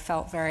it, where I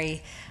felt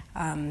very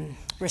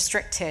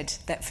restricted,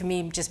 that for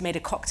me just made a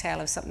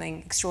cocktail of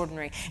something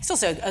extraordinary. It's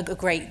also a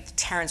great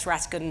Terence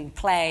Rattigan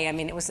play. I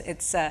mean, there was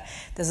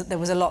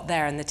a lot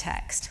there in the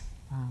text.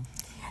 Wow.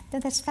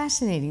 That's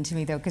fascinating to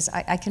me, though, because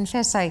I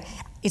confess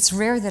it's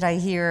rare that I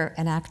hear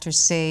an actor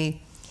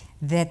say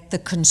that the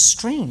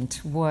constraint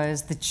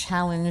was the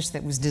challenge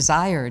that was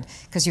desired,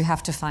 because you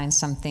have to find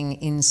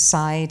something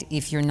inside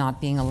if you're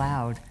not being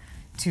allowed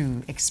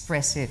to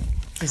express it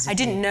physically? I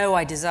didn't know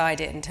I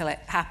desired it until it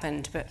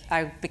happened, but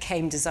I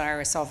became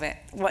desirous of it.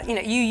 Well,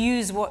 you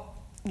use what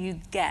you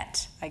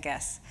get, I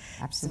guess.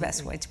 Absolutely. It's the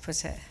best way to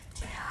put it.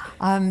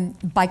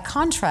 By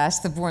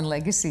contrast, the Bourne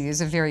Legacy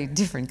is a very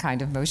different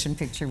kind of motion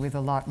picture with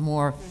a lot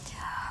more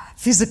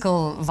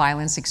physical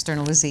violence,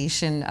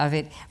 externalization of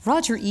it.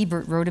 Roger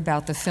Ebert wrote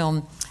about the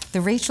film,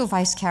 "The Rachel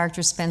Weisz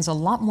character spends a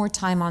lot more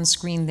time on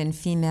screen than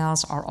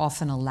females are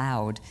often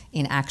allowed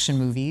in action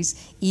movies,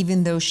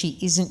 even though she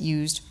isn't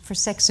used for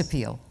sex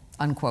appeal,"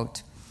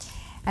 unquote.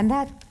 And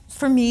that,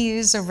 for me,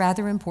 is a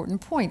rather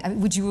important point. I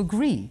mean, would you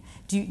agree?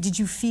 Did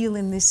you feel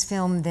in this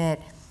film that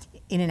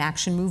in an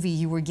action movie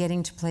you were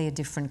getting to play a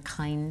different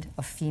kind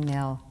of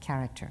female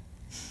character?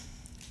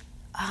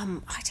 I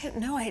don't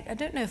know. I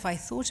don't know if I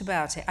thought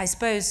about it. I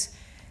suppose,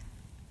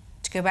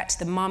 to go back to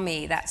The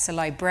Mummy, that's a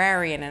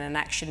librarian in an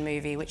action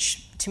movie,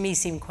 which to me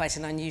seemed quite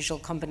an unusual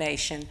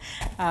combination.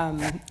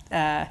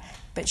 But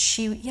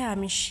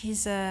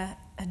she's a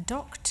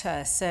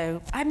doctor.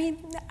 So, I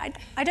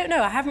don't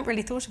know. I haven't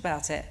really thought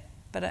about it.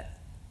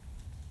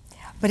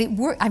 But it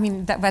worked. I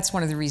mean, that's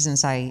one of the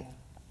reasons I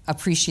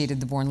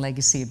appreciated the Bourne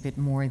Legacy a bit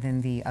more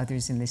than the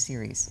others in the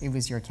series. It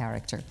was your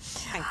character.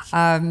 Thank you.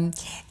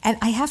 And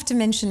I have to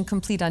mention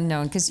Complete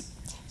Unknown, because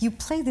you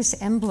play this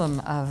emblem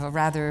of a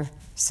rather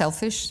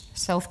selfish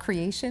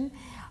self-creation.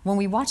 When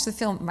we watched the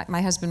film,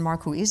 my husband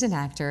Mark, who is an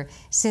actor,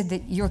 said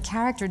that your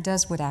character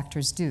does what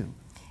actors do,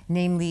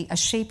 namely a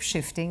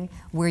shape-shifting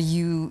where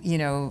you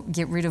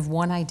get rid of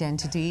one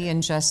identity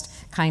and just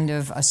kind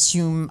of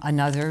assume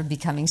another,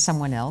 becoming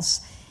someone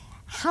else.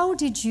 How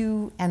did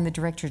you and the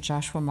director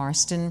Joshua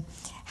Marston,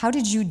 how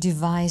did you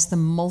devise the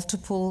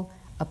multiple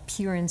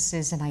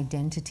appearances and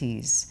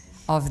identities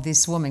of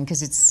this woman?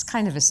 Because it's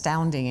kind of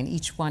astounding, and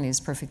each one is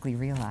perfectly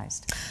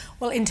realized.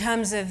 Well, in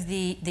terms of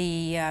the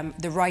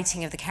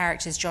writing of the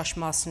characters, Josh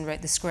Marston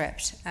wrote the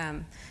script,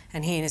 and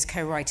he and his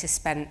co-writer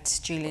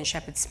Julian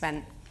Shepherd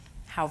spent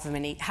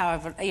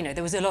however,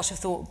 there was a lot of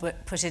thought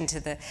put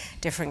into the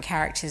different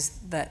characters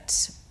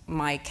that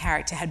my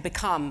character had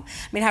become.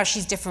 I mean, how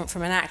she's different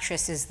from an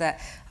actress is that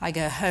I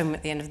go home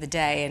at the end of the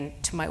day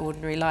and to my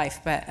ordinary life,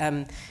 but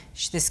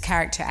this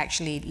character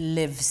actually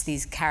lives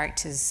these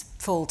characters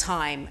full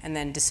time and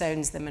then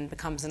disowns them and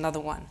becomes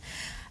another one.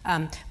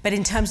 But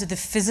in terms of the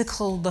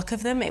physical look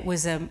of them, it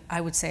was,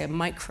 I would say, a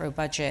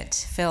micro-budget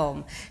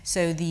film.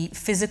 So the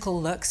physical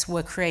looks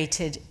were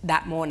created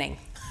that morning.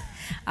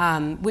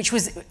 Which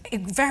was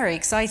very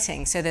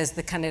exciting. So there's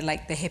the kind of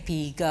like the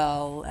hippie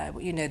girl,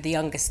 the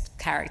youngest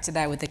character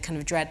there with the kind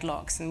of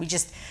dreadlocks, and we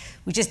just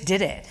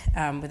did it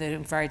with a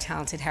very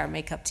talented hair and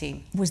makeup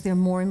team. Was there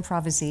more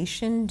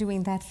improvisation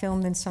doing that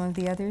film than some of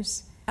the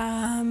others?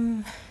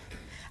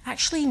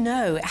 Actually,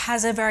 no. It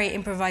has a very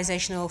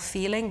improvisational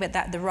feeling, but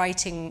the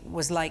writing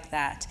was like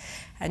that.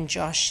 And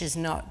Josh is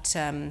not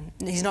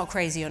he's not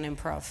crazy on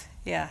improv.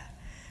 Yeah.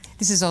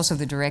 This is also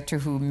the director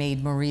who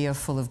made Maria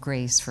Full of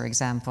Grace, for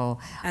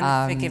example. And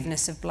The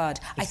Forgiveness of Blood.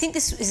 I think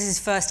this is his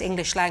first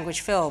English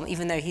language film,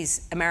 even though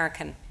he's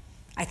American.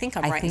 I think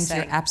I'm right in saying.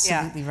 I think you're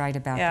absolutely right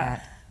about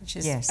that. Which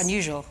is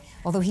unusual.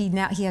 Although he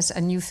has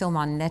a new film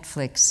on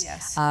Netflix,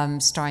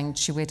 starring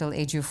Chiwetel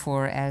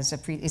Ejiofor as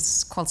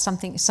it's called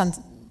something,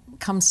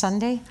 Come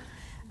Sunday.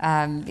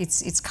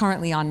 It's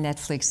currently on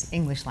Netflix,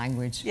 English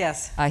language.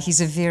 Yes. He's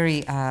a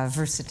very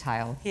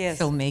versatile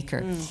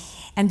filmmaker.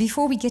 And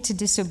before we get to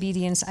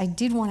Disobedience, I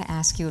did want to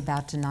ask you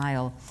about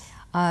Denial,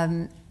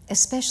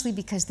 especially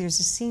because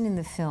there's a scene in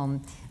the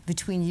film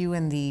between you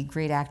and the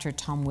great actor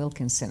Tom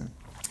Wilkinson,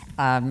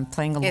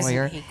 playing a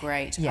lawyer. Isn't he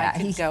great? Yeah, I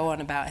could go on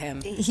about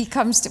him. He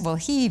comes to, Bill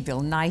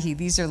Nighy,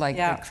 these are like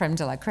the creme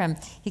de la creme.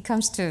 He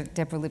comes to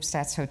Deborah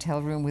Lipstadt's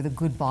hotel room with a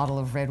good bottle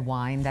of red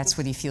wine. That's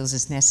what he feels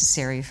is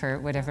necessary for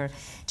whatever,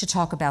 to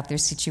talk about their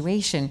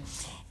situation.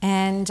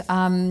 And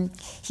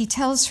he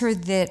tells her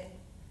that,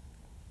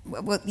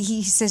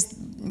 he says,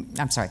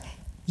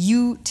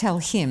 you tell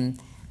him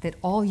that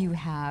all you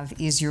have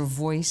is your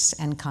voice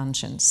and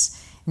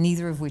conscience,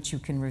 neither of which you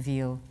can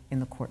reveal in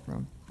the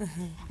courtroom.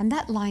 Mm-hmm. And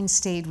that line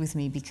stayed with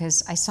me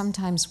because I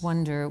sometimes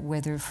wonder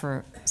whether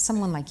for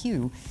someone like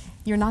you,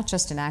 you're not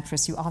just an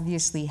actress, you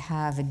obviously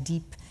have a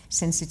deep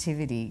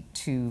sensitivity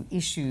to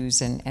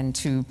issues and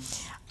to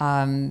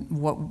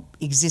what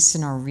exists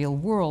in our real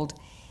world.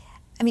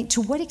 I mean, to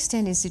what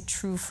extent is it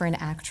true for an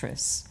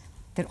actress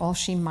that all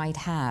she might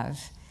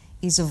have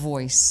is a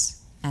voice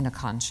and a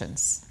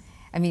conscience?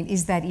 I mean,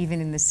 is that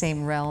even in the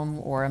same realm,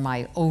 or am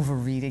I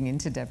over-reading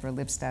into Deborah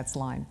Lipstadt's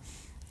line?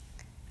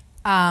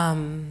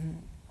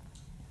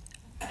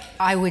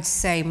 I would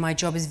say my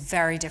job is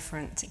very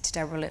different to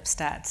Deborah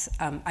Lipstadt's.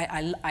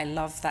 I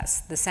love that's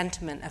the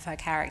sentiment of her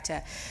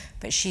character,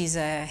 but she's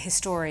a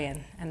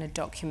historian and a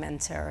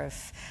documenter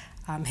of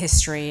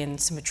history and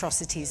some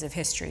atrocities of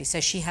history. So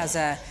she has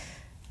a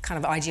kind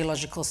of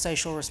ideological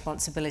social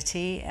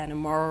responsibility and a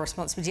moral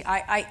responsibility.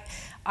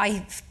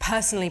 I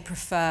personally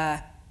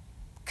prefer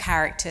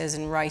characters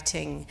and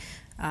writing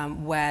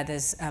where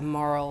there's a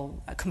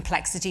moral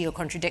complexity or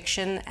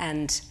contradiction,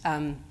 and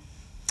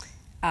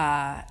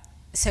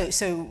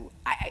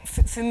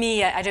For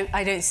me,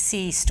 I don't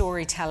see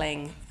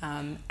storytelling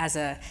as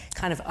a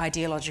kind of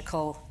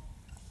ideological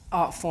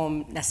art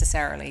form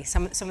necessarily.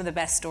 Some of the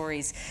best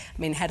stories,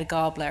 I mean, Hedda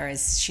Gabler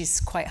she's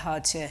quite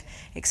hard to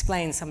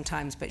explain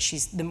sometimes, but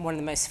she's one of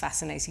the most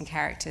fascinating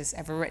characters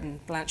ever written.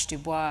 Blanche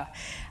Dubois.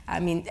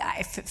 I mean,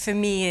 for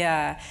me,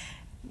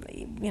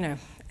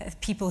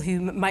 people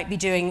who might be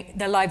doing,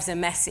 their lives are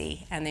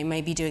messy and they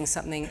may be doing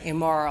something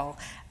immoral.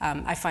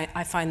 I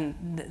find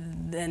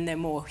then they're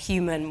more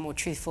human, more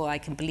truthful. I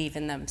can believe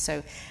in them.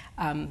 So.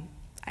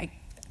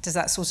 Does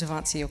that sort of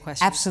answer your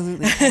question?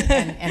 Absolutely,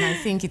 and I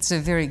think it's a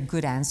very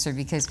good answer,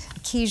 because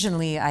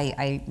occasionally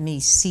I may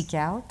seek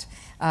out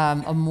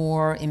a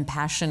more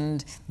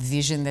impassioned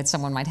vision that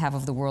someone might have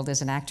of the world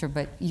as an actor,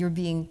 but you're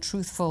being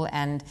truthful,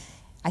 and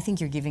I think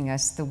you're giving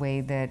us the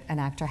way that an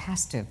actor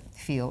has to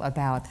feel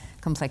about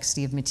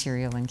complexity of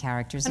material and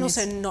characters. And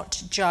also not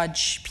to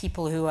judge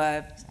people who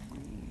are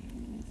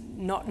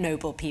not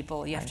noble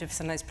people. You have to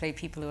sometimes play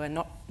people who are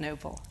not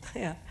noble.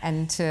 Yeah.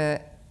 And to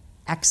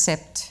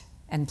accept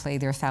and play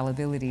their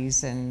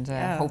fallibilities and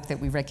hope that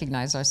we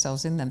recognize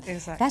ourselves in them.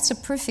 Exactly. That's a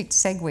perfect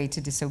segue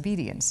to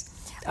Disobedience.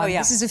 Yeah.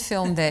 This is a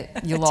film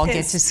that you'll all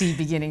get to see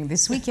beginning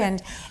this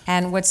weekend.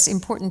 And what's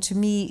important to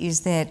me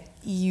is that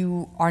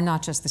you are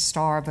not just the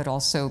star, but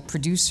also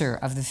producer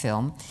of the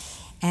film.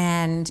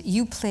 And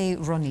you play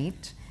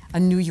Ronit, a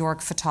New York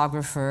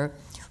photographer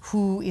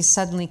who is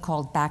suddenly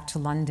called back to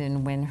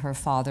London when her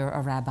father,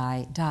 a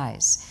rabbi,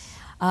 dies.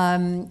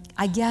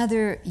 I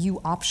gather you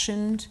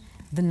optioned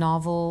the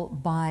novel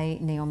by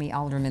Naomi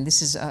Alderman.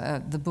 This is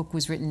the book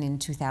was written in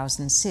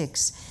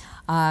 2006,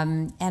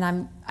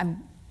 and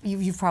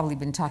you've probably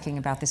been talking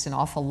about this an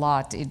awful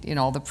lot in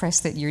all the press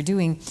that you're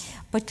doing.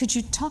 But could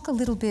you talk a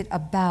little bit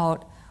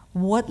about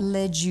what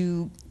led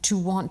you to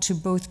want to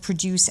both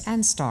produce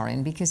and star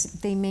in? Because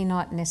they may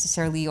not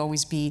necessarily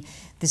always be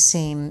the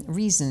same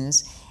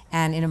reasons.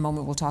 And in a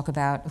moment, we'll talk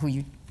about who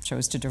you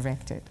chose to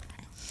direct it.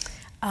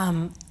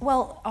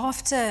 Well,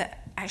 after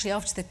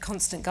The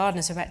Constant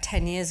Gardener, so about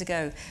 10 years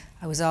ago,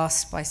 I was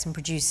asked by some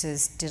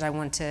producers, did I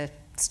want to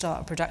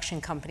start a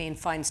production company and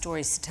find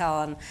stories to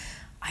tell? And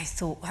I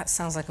thought, that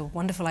sounds like a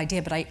wonderful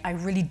idea, but I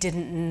really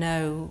didn't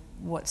know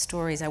what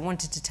stories I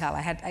wanted to tell.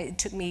 It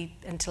took me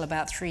until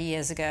about 3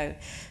 years ago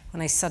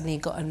when I suddenly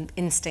got an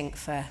instinct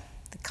for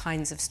the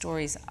kinds of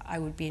stories I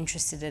would be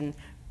interested in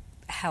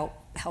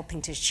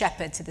helping to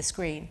shepherd to the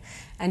screen.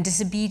 And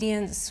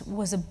Disobedience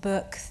was a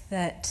book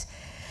that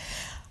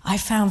I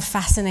found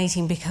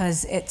fascinating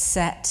because it's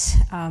set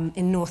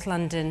in North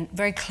London,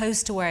 very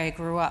close to where I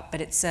grew up, but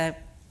it's a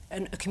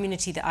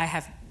community that I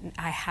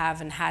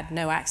have and had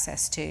no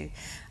access to,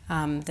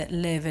 that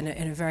live in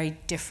a very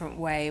different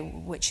way,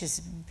 which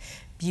is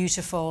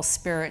beautiful,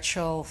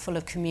 spiritual, full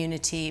of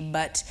community,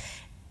 but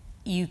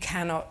you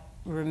cannot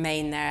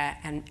remain there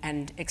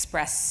and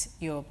express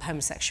your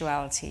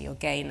homosexuality, your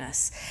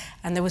gayness.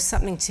 And there was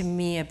something to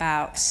me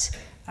about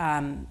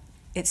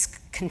it's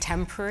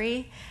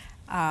contemporary,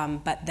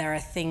 but there are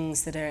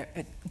things that are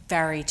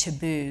very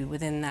taboo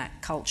within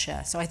that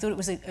culture. So I thought it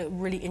was a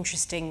really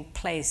interesting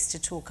place to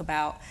talk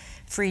about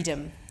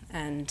freedom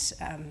and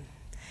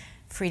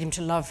freedom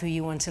to love who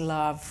you want to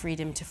love,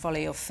 freedom to follow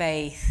your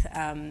faith.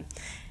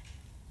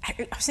 I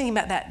was thinking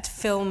about that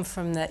film do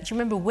you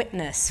remember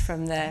Witness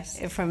from the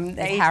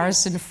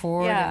Harrison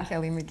Ford and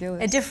Kelly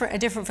McGillis? A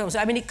different film. So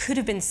I mean, it could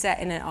have been set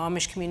in an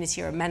Amish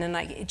community or a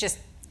Mennonite.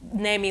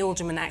 Naomi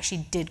Alderman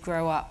actually did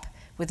grow up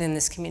within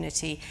this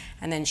community,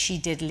 and then she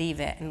did leave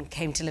it and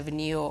came to live in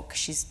New York.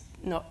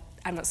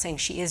 I'm not saying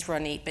she is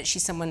Ronit, but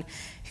she's someone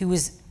who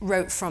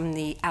wrote from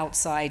the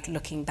outside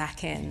looking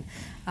back in.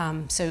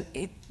 So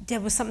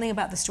there was something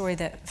about the story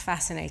that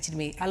fascinated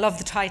me. I love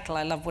the title,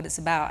 I love what it's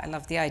about, I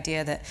love the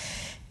idea that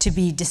to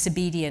be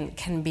disobedient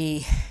can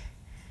be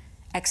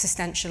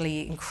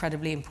existentially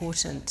incredibly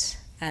important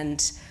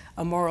and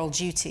a moral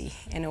duty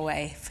in a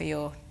way for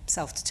your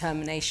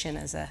self-determination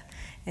as an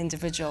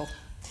individual.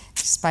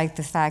 Despite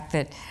the fact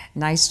that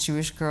nice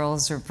Jewish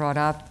girls are brought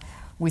up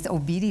with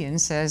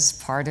obedience as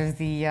part of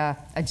the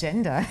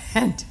agenda.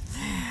 And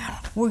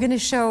we're going to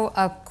show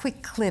a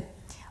quick clip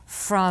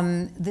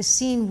from the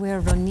scene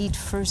where Ronit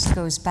first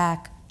goes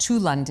back to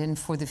London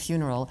for the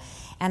funeral.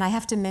 And I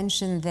have to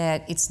mention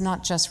that it's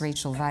not just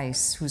Rachel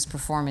Weisz whose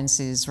performance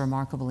is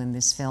remarkable in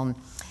this film.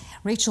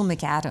 Rachel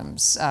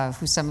McAdams,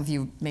 who some of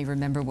you may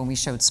remember when we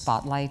showed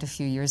Spotlight a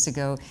few years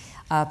ago,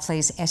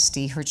 plays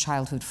Esty, her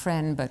childhood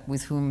friend, but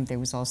with whom there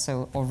was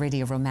also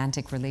already a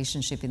romantic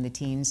relationship in the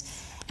teens.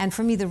 And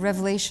for me, the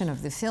revelation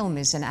of the film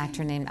is an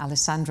actor named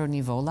Alessandro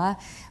Nivola,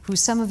 who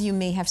some of you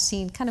may have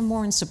seen kind of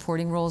more in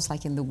supporting roles,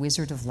 like in The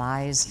Wizard of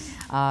Lies,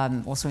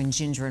 also in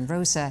Ginger and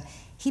Rosa.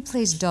 He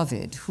plays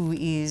David, who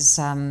is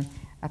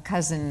a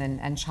cousin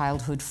and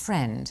childhood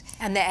friend.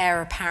 And the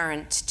heir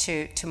apparent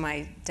to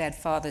my dead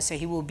father, so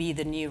he will be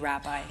the new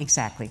rabbi.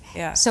 Exactly.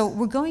 Yeah. So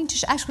we're going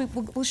to,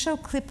 we'll show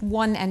clip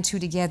 1 and 2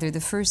 together.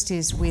 The first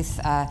is with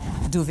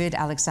David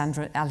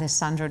Alessandro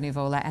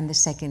Nivola, and the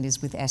second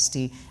is with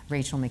Esty,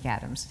 Rachel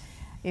McAdams.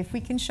 If we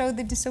can show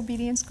the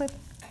Disobedience clip.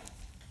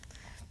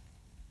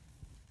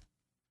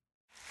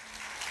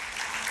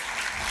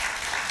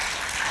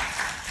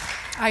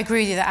 I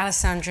agree with you that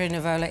Alessandro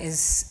Nivola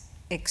is,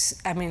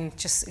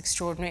 just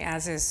extraordinary,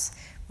 as is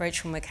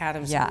Rachel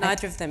McAdams. Yeah,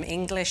 neither of them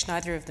English,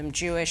 neither of them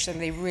Jewish,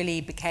 and they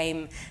really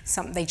became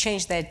something. They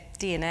changed their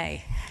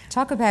DNA.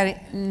 Talk about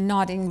it,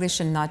 not English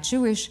and not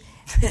Jewish.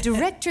 The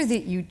director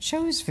that you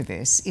chose for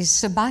this is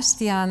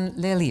Sebastián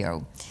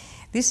Lelio.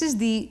 This is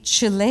the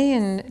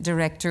Chilean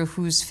director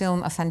whose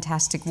film A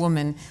Fantastic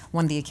Woman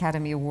won the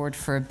Academy Award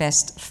for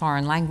Best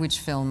Foreign Language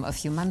Film a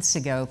few months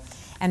ago.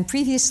 And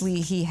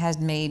previously, he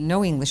had made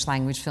no English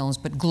language films,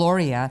 but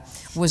Gloria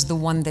was the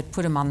one that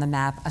put him on the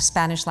map, a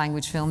Spanish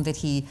language film that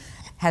he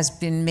has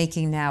been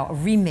making now, a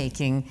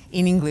remaking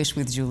in English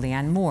with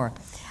Julianne Moore.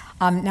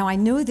 Now, I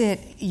know that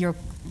your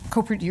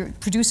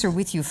producer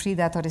with you,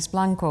 Frida Torres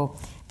Blanco,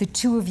 the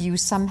two of you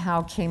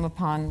somehow came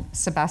upon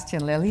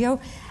Sebastián Lelio.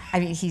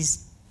 I mean,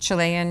 he's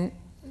Chilean,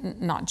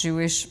 not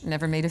Jewish,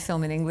 never made a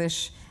film in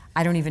English.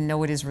 I don't even know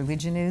what his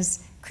religion is.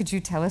 Could you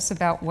tell us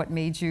about what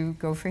made you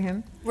go for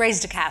him?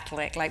 Raised a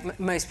Catholic, like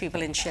most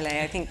people in Chile.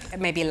 I think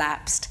maybe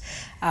lapsed.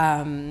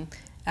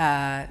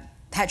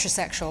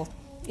 Heterosexual.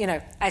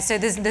 So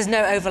there's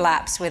no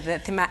overlaps with the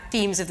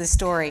themes of the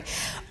story.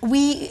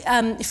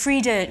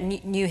 Frida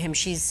knew him.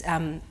 She's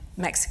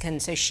Mexican,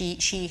 so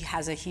she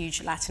has a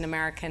huge Latin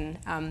American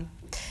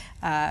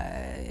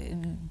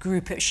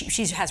group.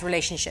 She has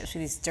relationships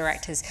with these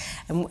directors,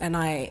 and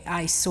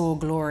I saw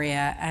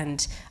Gloria,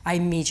 and I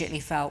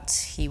immediately felt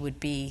he would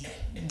be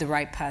the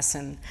right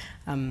person.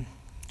 Do you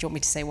want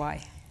me to say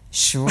why?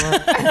 Sure.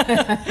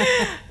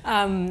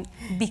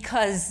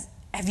 Because,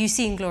 have you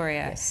seen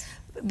Gloria? Yes.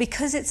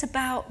 Because it's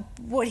about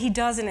what he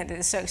does in it that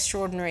is so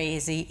extraordinary.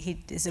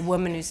 He is a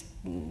woman who's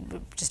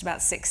just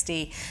about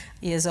 60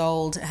 years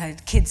old, her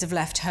kids have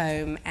left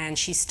home, and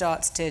she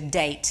starts to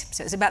date.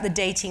 So it's about the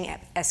dating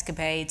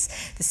escapades,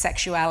 the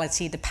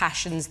sexuality, the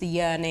passions, the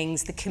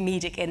yearnings, the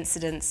comedic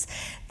incidents.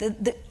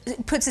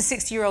 It puts a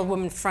 60-year-old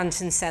woman front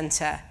and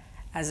center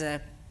as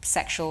a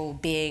sexual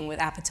being with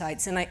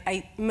appetites. And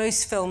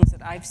most films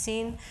that I've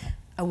seen,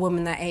 a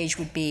woman that age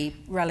would be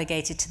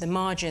relegated to the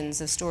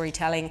margins of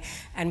storytelling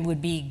and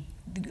would be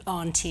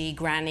auntie,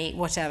 granny,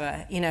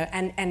 whatever,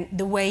 and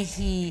the way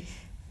he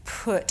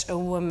put a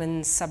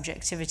woman's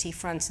subjectivity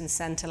front and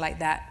center like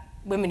that,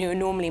 women who are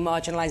normally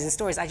marginalized in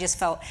stories, I just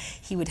felt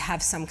he would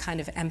have some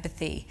kind of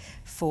empathy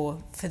for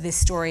this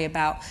story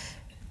about,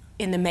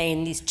 in the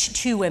main, these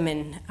two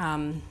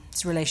women's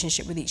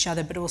relationship with each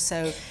other, but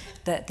also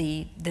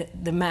the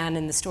man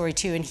in the story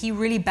too. And he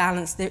really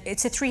balanced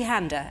it's a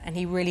three-hander, and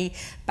he really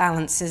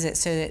balances it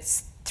so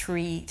it's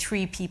three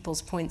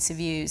people's points of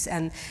views.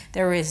 And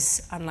there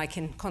is, unlike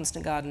in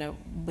Constant Gardener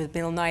with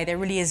Bill Nye, there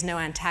really is no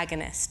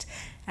antagonist.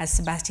 As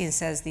Sebastian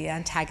says, the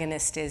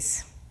antagonist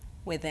is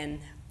within.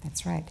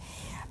 That's right.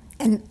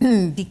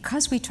 And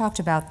because we talked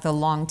about the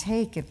long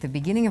take at the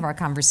beginning of our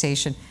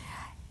conversation,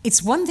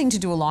 it's one thing to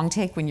do a long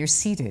take when you're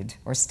seated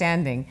or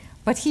standing,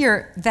 but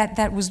here,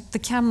 that was the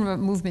camera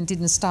movement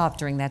didn't stop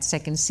during that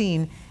second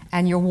scene,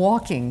 and you're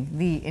walking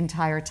the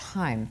entire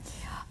time.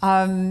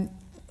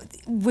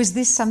 Was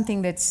this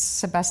something that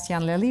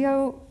Sebastián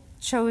Lelio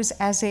chose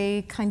as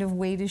a kind of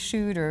way to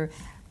shoot, or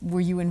were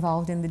you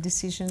involved in the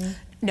decision?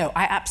 No,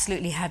 I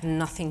absolutely had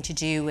nothing to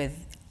do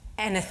with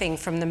anything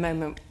from the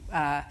moment,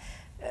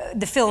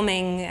 the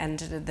filming and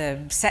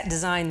the set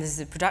design,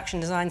 the production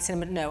design,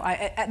 cinema. No,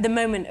 at the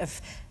moment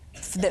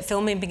that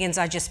filming begins,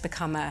 I just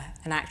become an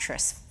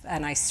actress,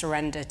 and I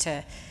surrender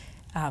to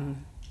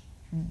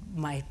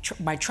my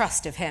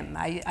trust of him.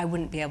 I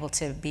wouldn't be able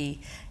to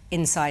be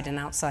inside and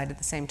outside at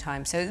the same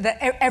time. So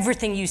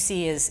everything you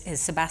see is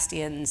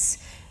Sebastian's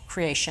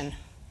creation.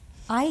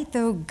 I,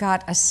 though,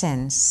 got a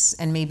sense,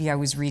 and maybe I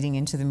was reading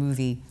into the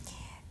movie,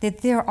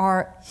 that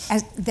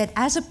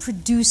as a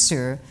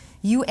producer,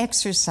 you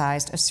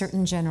exercised a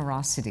certain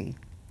generosity.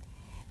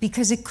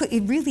 Because it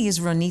really is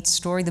Ronit's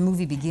story. The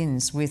movie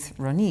begins with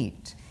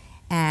Ronit.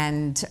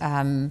 And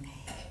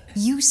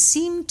you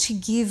seem to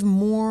give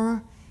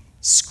more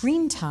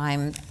screen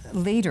time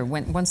later,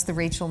 once the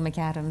Rachel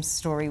McAdams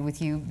story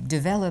with you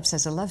develops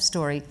as a love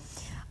story.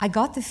 I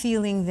got the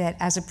feeling that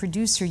as a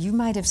producer, you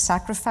might have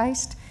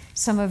sacrificed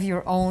some of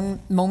your own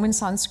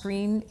moments on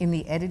screen in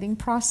the editing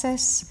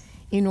process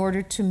in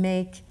order to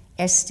make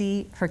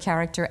Esti, her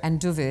character, and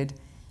David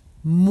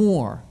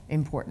more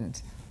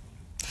important.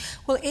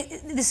 Well,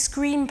 the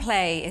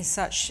screenplay is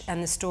such,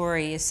 and the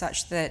story is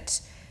such that,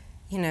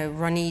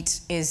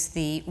 Ronit is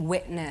the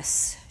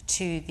witness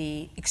to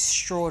the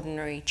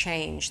extraordinary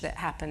change that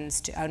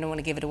happens to, I don't want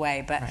to give it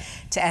away, but right,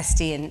 to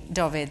Esti and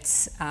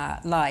David's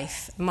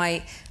life.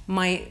 My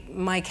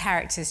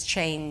character's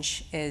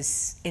change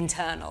is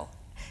internal.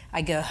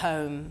 I go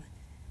home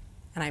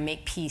and I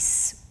make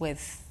peace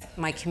with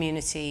my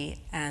community,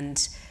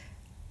 and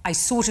I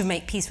sort of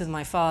make peace with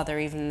my father,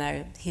 even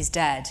though he's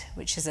dead,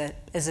 which is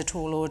a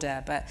tall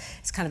order, but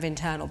it's kind of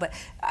internal. But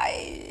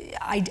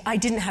I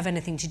didn't have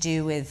anything to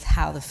do with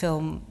how the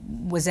film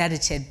was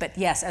edited. But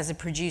yes, as a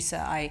producer,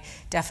 I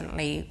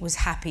definitely was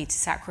happy to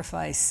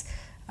sacrifice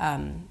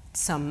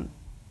some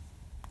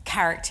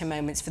character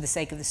moments for the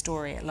sake of the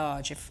story at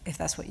large, if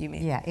that's what you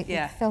mean. Yeah,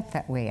 it felt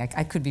that way.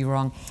 I could be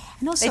wrong.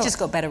 And also, they just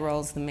got better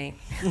roles than me.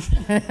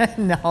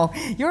 No,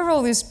 your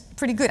role is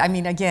pretty good. I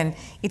mean, again,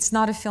 it's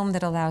not a film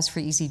that allows for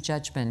easy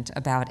judgment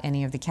about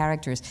any of the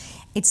characters.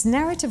 It's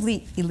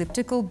narratively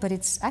elliptical, but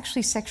it's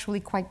actually sexually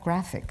quite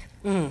graphic.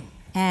 Mm.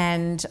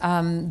 And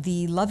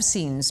the love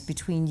scenes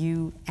between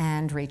you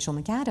and Rachel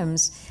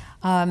McAdams,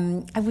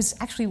 I was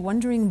actually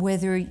wondering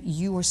whether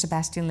you or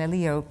Sebastian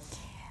Lelio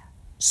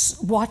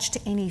watched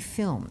any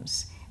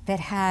films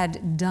that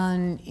had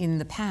done in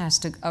the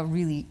past a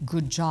really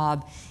good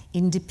job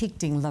in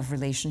depicting love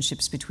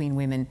relationships between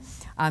women.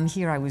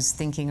 Here I was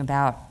thinking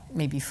about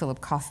maybe Philip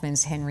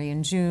Kaufman's Henry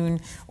and June,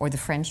 or the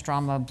French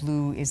drama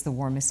Blue is the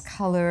Warmest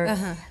Color.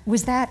 Uh-huh.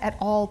 Was that at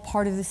all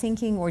part of the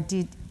thinking, or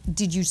did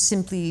you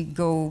simply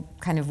go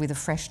kind of with a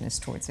freshness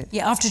towards it?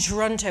 Yeah, after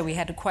Toronto we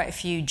had quite a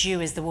few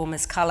Jew is the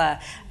warmest color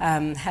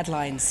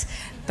headlines.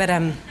 But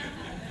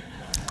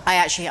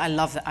I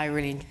love that. I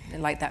really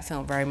like that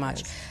film very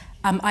much.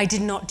 I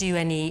did not do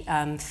any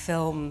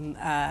film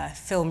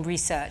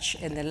research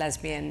in the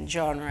lesbian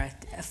genre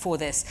for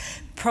this.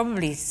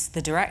 Probably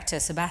the director,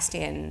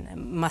 Sebastian,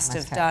 must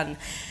have done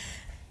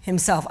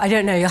himself. I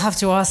don't know, you'll have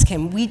to ask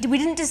him. We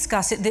didn't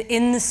discuss it.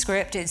 In the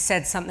script it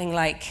said something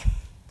like,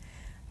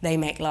 they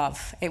make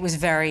love. It was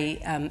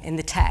very in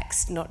the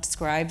text, not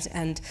described,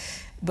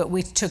 but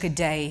we took a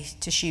day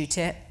to shoot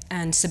it,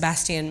 and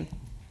Sebastian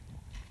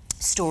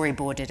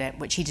storyboarded it,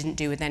 which he didn't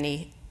do with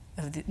any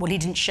of the, he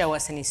didn't show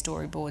us any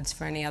storyboards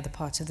for any other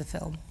part of the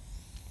film.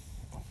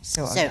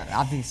 So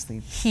obviously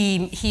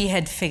he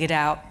had figured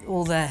out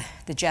all the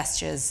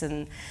gestures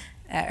and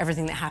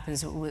everything that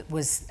happens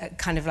was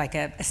kind of like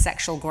a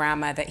sexual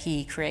grammar that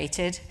he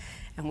created,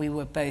 and we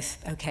were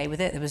both okay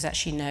with it. There was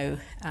actually no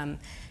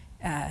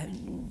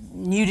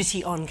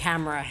nudity on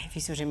camera, if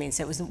you see what I mean.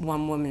 So it was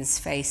one woman's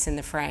face in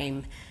the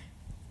frame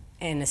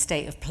in a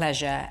state of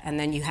pleasure, and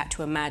then you had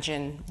to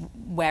imagine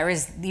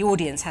the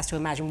audience has to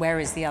imagine where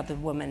is the other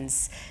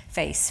woman's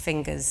face,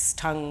 fingers,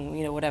 tongue,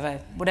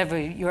 whatever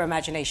your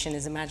imagination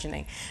is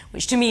imagining,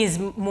 which to me is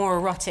more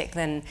erotic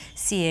than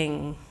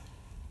seeing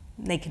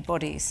naked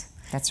bodies.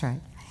 That's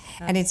right.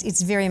 And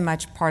it's very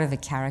much part of a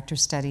character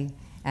study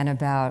and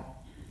about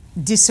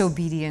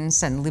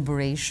disobedience and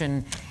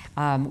liberation,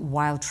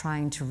 while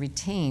trying to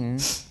retain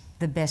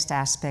the best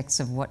aspects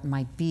of what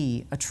might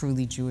be a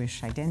truly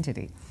Jewish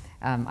identity.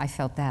 I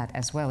felt that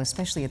as well,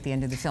 especially at the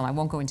end of the film. I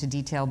won't go into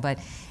detail, but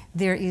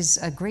there is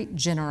a great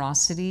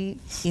generosity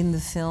in the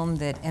film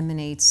that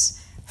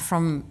emanates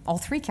from all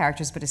three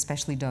characters, but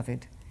especially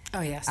David.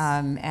 Oh, yes.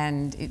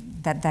 And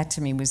that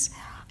to me was,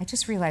 I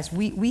just realized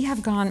we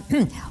have gone,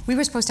 we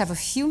were supposed to have a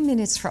few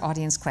minutes for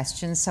audience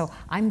questions, so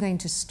I'm going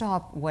to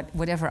stop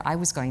whatever I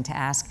was going to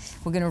ask.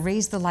 We're going to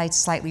raise the lights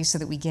slightly so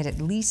that we get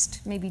at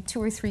least maybe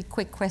 2 or 3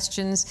 quick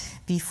questions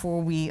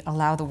before we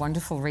allow the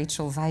wonderful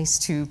Rachel Weisz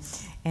to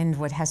end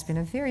what has been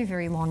a very,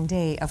 very long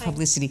day of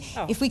publicity.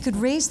 Oh. If we could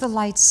raise the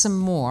lights some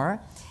more,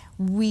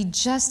 we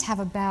just have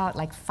about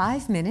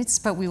 5 minutes,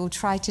 but we will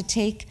try to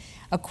take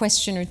a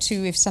question or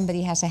two if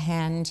somebody has a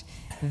hand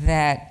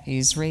that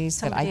is raised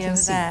somebody that I can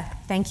see. There.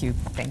 Thank you.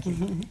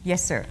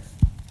 Yes, sir.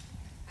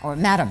 Or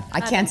madam, I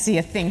can't see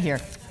a thing here.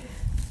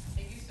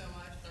 Thank you so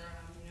much for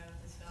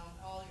this film.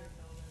 All your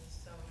films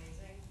are so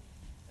amazing.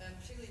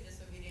 Particularly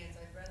Disobedience.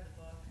 I've read the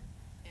book,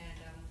 and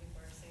I'm looking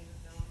forward to seeing the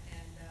film.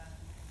 And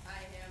I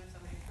am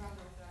somebody from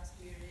the Orthodox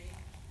community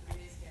who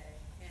is gay,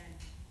 and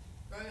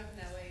growing up in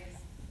that way is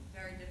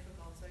very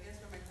difficult. So I guess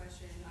where my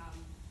question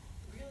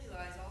really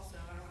lies also,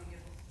 I don't want to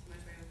give too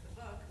much away with the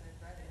book because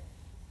I've read it.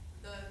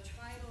 The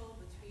triangle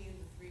between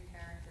the 3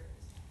 characters,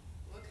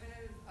 what kind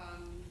of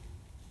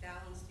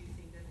balance do you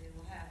think that they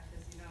will have?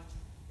 Because,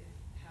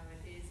 how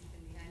it is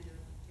in the end of,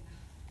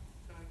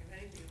 don't want to give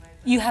anything away.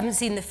 You haven't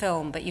seen the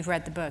film, but you've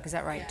read the book, is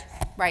that right?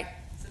 Yes. Right.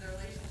 So the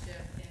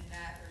relationship in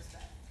that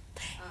respect,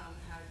 how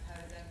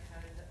does that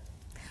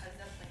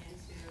play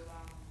into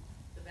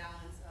the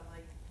balance of,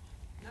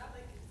 it's not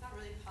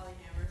really a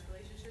polyamorous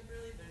relationship,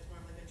 really, but it's more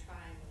like a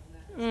triangle in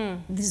that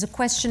respect. There's a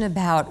question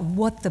about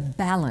what the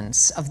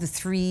balance of the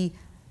 3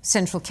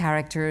 central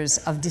characters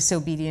of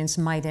Disobedience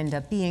might end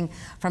up being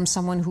from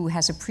someone who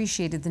has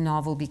appreciated the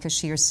novel because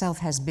she herself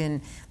has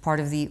been part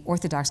of the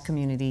Orthodox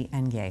community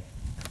and gay.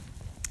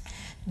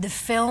 The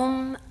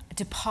film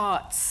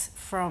departs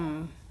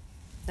from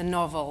the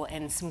novel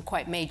in some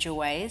quite major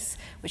ways,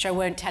 which I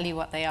won't tell you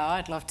what they are.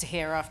 I'd love to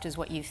hear afterwards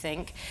what you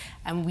think.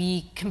 And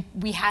we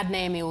had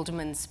Naomi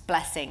Alderman's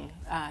blessing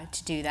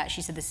to do that.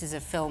 She said this is a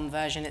film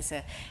version. It's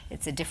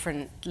a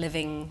different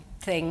living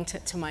thing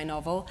to my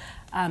novel.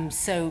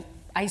 So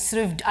I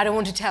don't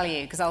want to tell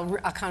you because I'll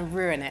kind of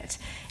ruin it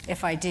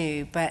if I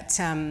do. But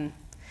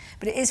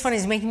it is funny.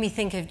 It's making me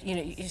think of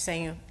you're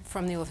saying you're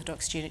from the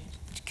Orthodox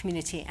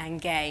community and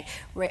gay.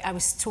 I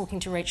was talking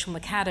to Rachel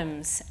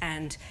McAdams,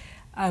 and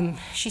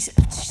she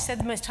said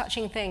the most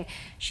touching thing.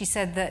 She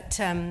said that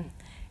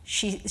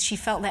she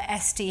felt that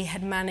Esty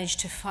had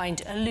managed to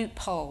find a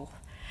loophole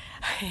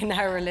in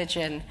her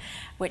religion,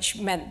 which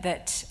meant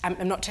that,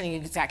 I'm not telling you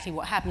exactly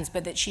what happens,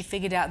 but that she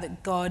figured out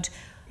that God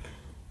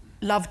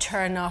loved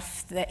her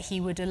enough that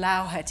he would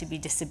allow her to be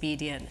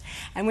disobedient.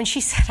 And when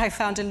she said, I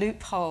found a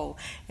loophole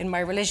in my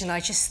religion, I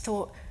just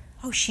thought,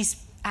 oh, she's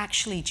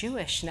actually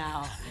Jewish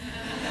now.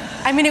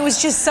 I mean, it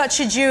was just such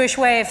a Jewish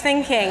way of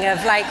thinking,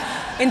 of like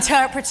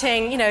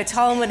interpreting,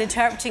 Talmud,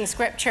 interpreting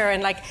scripture,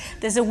 and like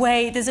there's a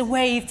way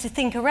to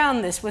think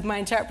around this with my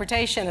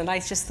interpretation. And I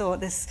just thought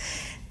this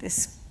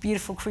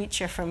beautiful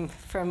creature from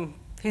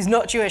who's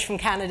not Jewish, from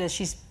Canada,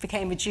 she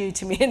became a Jew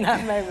to me in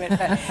that moment.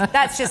 But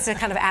that's just a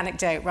kind of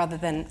anecdote rather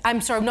than, I'm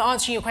sorry, I'm not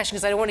answering your question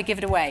because I don't want to give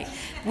it away.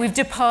 We've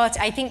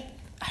departed, I think,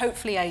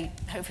 hopefully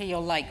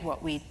you'll like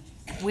what we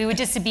were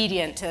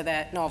disobedient to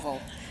the novel.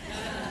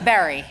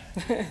 Very.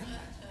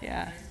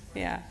 Yeah.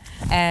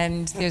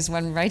 And there's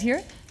one right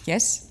here.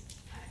 Yes?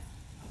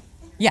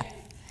 Yeah.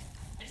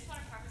 I just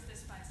want to preface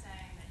this by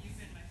saying that you've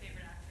been my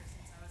favorite actress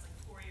since I was like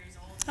 4 years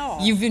old.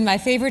 Oh. You've been my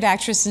favorite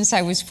actress since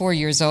I was 4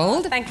 years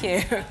old. Thank you.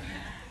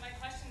 My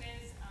question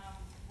is,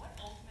 what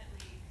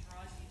ultimately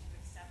draws you to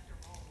accept a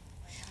role?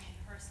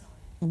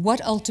 Personally.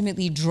 What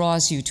ultimately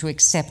draws you to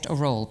accept a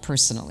role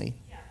personally?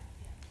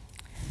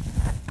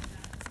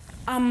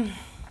 I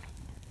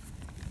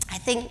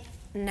think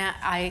now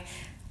I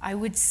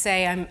would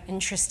say I'm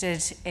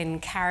interested in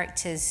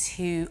characters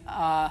who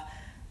have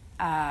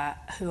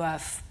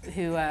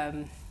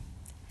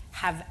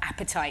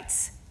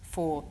appetites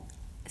for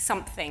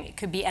something. It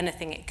could be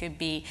anything. It could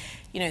be,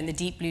 in The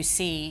Deep Blue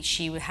Sea,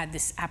 she had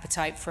this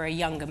appetite for a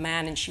younger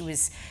man, and she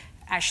was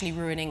actually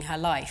ruining her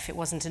life. It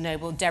wasn't a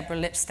noble. Deborah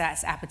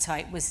Lipstatt's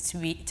appetite was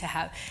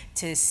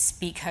to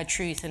speak her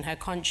truth and her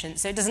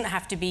conscience. So it doesn't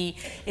have to be.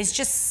 It's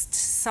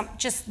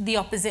just the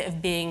opposite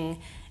of being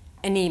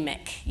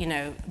anemic,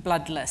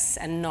 bloodless,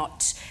 and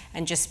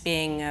just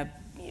being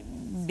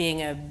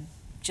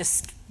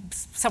just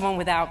someone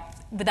with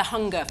a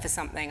hunger for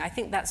something. I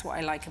think that's what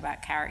I like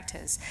about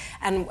characters.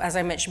 And as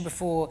I mentioned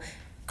before,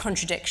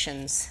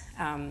 contradictions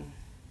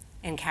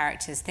in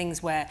characters,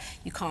 things where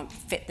you can't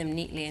fit them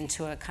neatly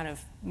into a kind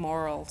of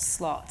moral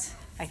slot.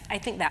 I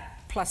think that,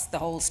 plus the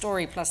whole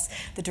story, plus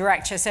the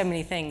director, so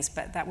many things,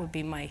 but that would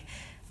be my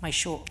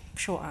short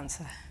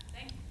answer.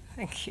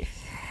 Thank you.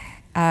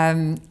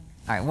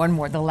 All right, one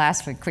more, the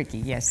last one, quickie,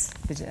 yes.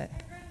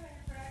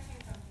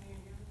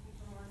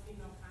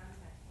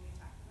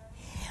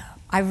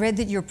 I read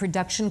that your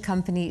production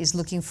company is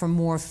looking for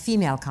more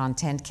female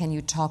content. Can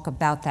you talk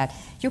about that?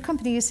 Your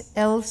company is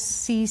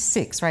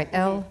LC6, right?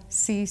 Mm-hmm.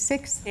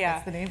 LC6? Yeah.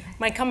 That's the name.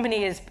 My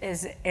company is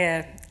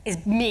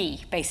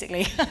me,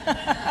 basically.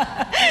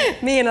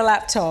 Me and a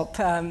laptop.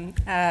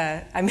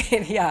 I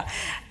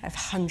have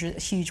a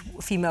huge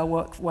female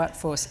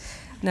workforce.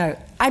 No,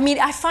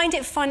 I find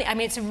it funny.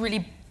 It's a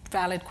really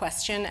valid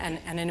question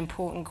and an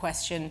important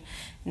question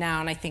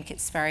now, and I think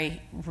it's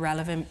very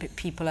relevant, but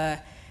people are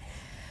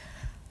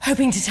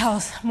hoping to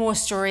tell more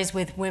stories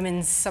with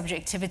women's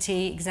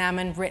subjectivity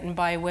examined, written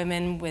by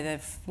women, with a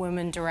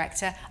woman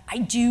director. I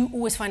do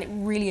always find it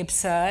really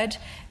absurd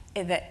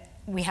that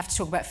we have to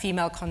talk about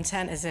female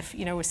content as if,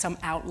 we're some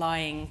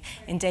outlying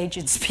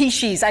endangered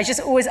species. I'm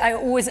sort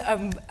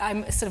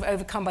of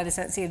overcome by the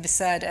sense of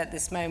absurd at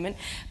this moment.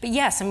 But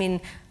yes,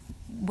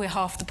 we're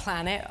half the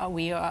planet.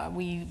 We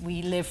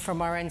live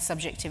from our own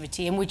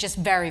subjectivity, and we're just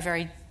very,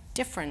 very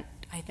different,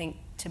 I think,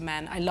 to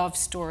men. I love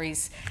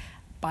stories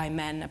by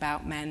men,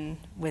 about men,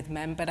 with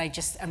men, but I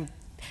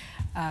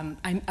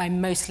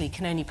mostly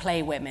can only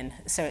play women,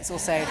 so it's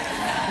also,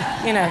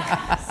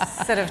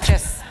 sort of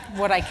just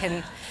what I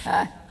can,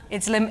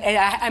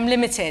 I'm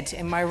limited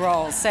in my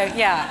role, so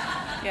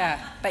yeah.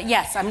 But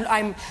yes,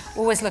 I'm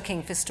always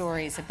looking for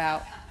stories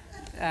about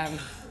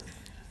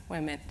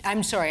women.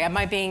 I'm sorry, am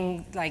I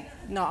being,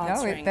 not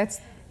answering? No,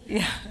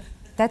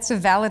 that's a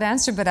valid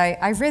answer, but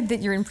I read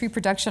that you're in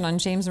pre-production on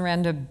James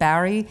Miranda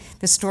Barry,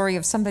 the story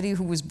of somebody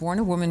who was born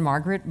a woman,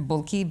 Margaret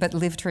Bulkey, but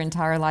lived her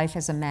entire life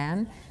as a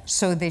man,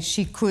 so that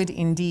she could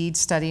indeed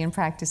study and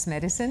practice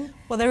medicine.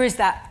 Well, there is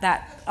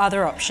that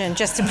other option,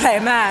 just to play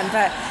a man,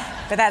 but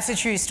that's a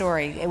true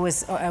story. It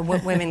was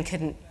women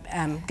couldn't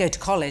go to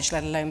college,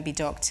 let alone be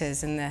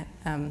doctors in the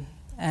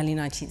early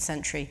 19th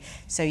century.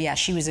 So yeah,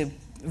 she was a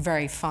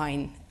very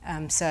fine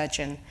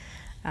surgeon.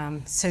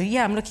 I'm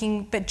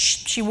looking, but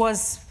she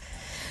was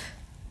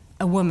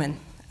a woman,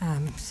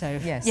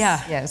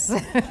 Yes,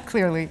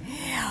 clearly.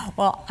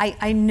 Well,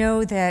 I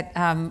know that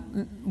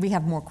we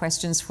have more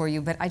questions for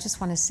you, but I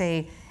just want to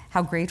say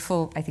how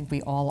grateful I think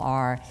we all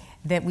are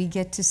that we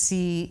get to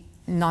see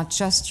not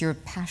just your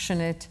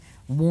passionate,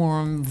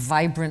 warm,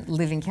 vibrant,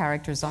 living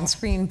characters on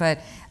screen,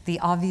 but the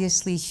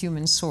obviously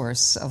human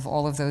source of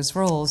all of those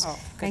roles. Oh,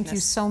 thank you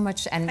so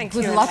much, and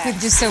good you, luck Annette.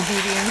 with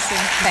Disobedience,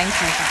 and thank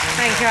you for being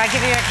Thank you. I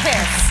give you a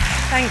kiss.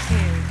 Thank you.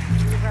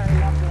 You're very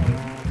lovely.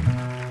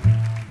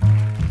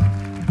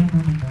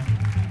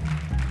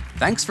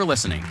 Thanks for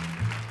listening.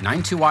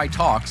 92Y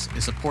Talks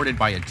is supported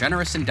by a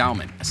generous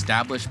endowment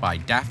established by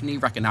Daphne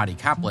Recanati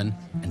Kaplan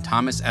and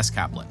Thomas S.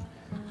 Kaplan.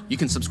 You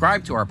can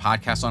subscribe to our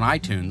podcast on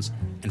iTunes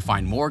and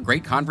find more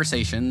great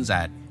conversations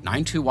at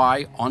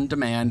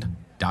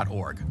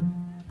 92yondemand.org.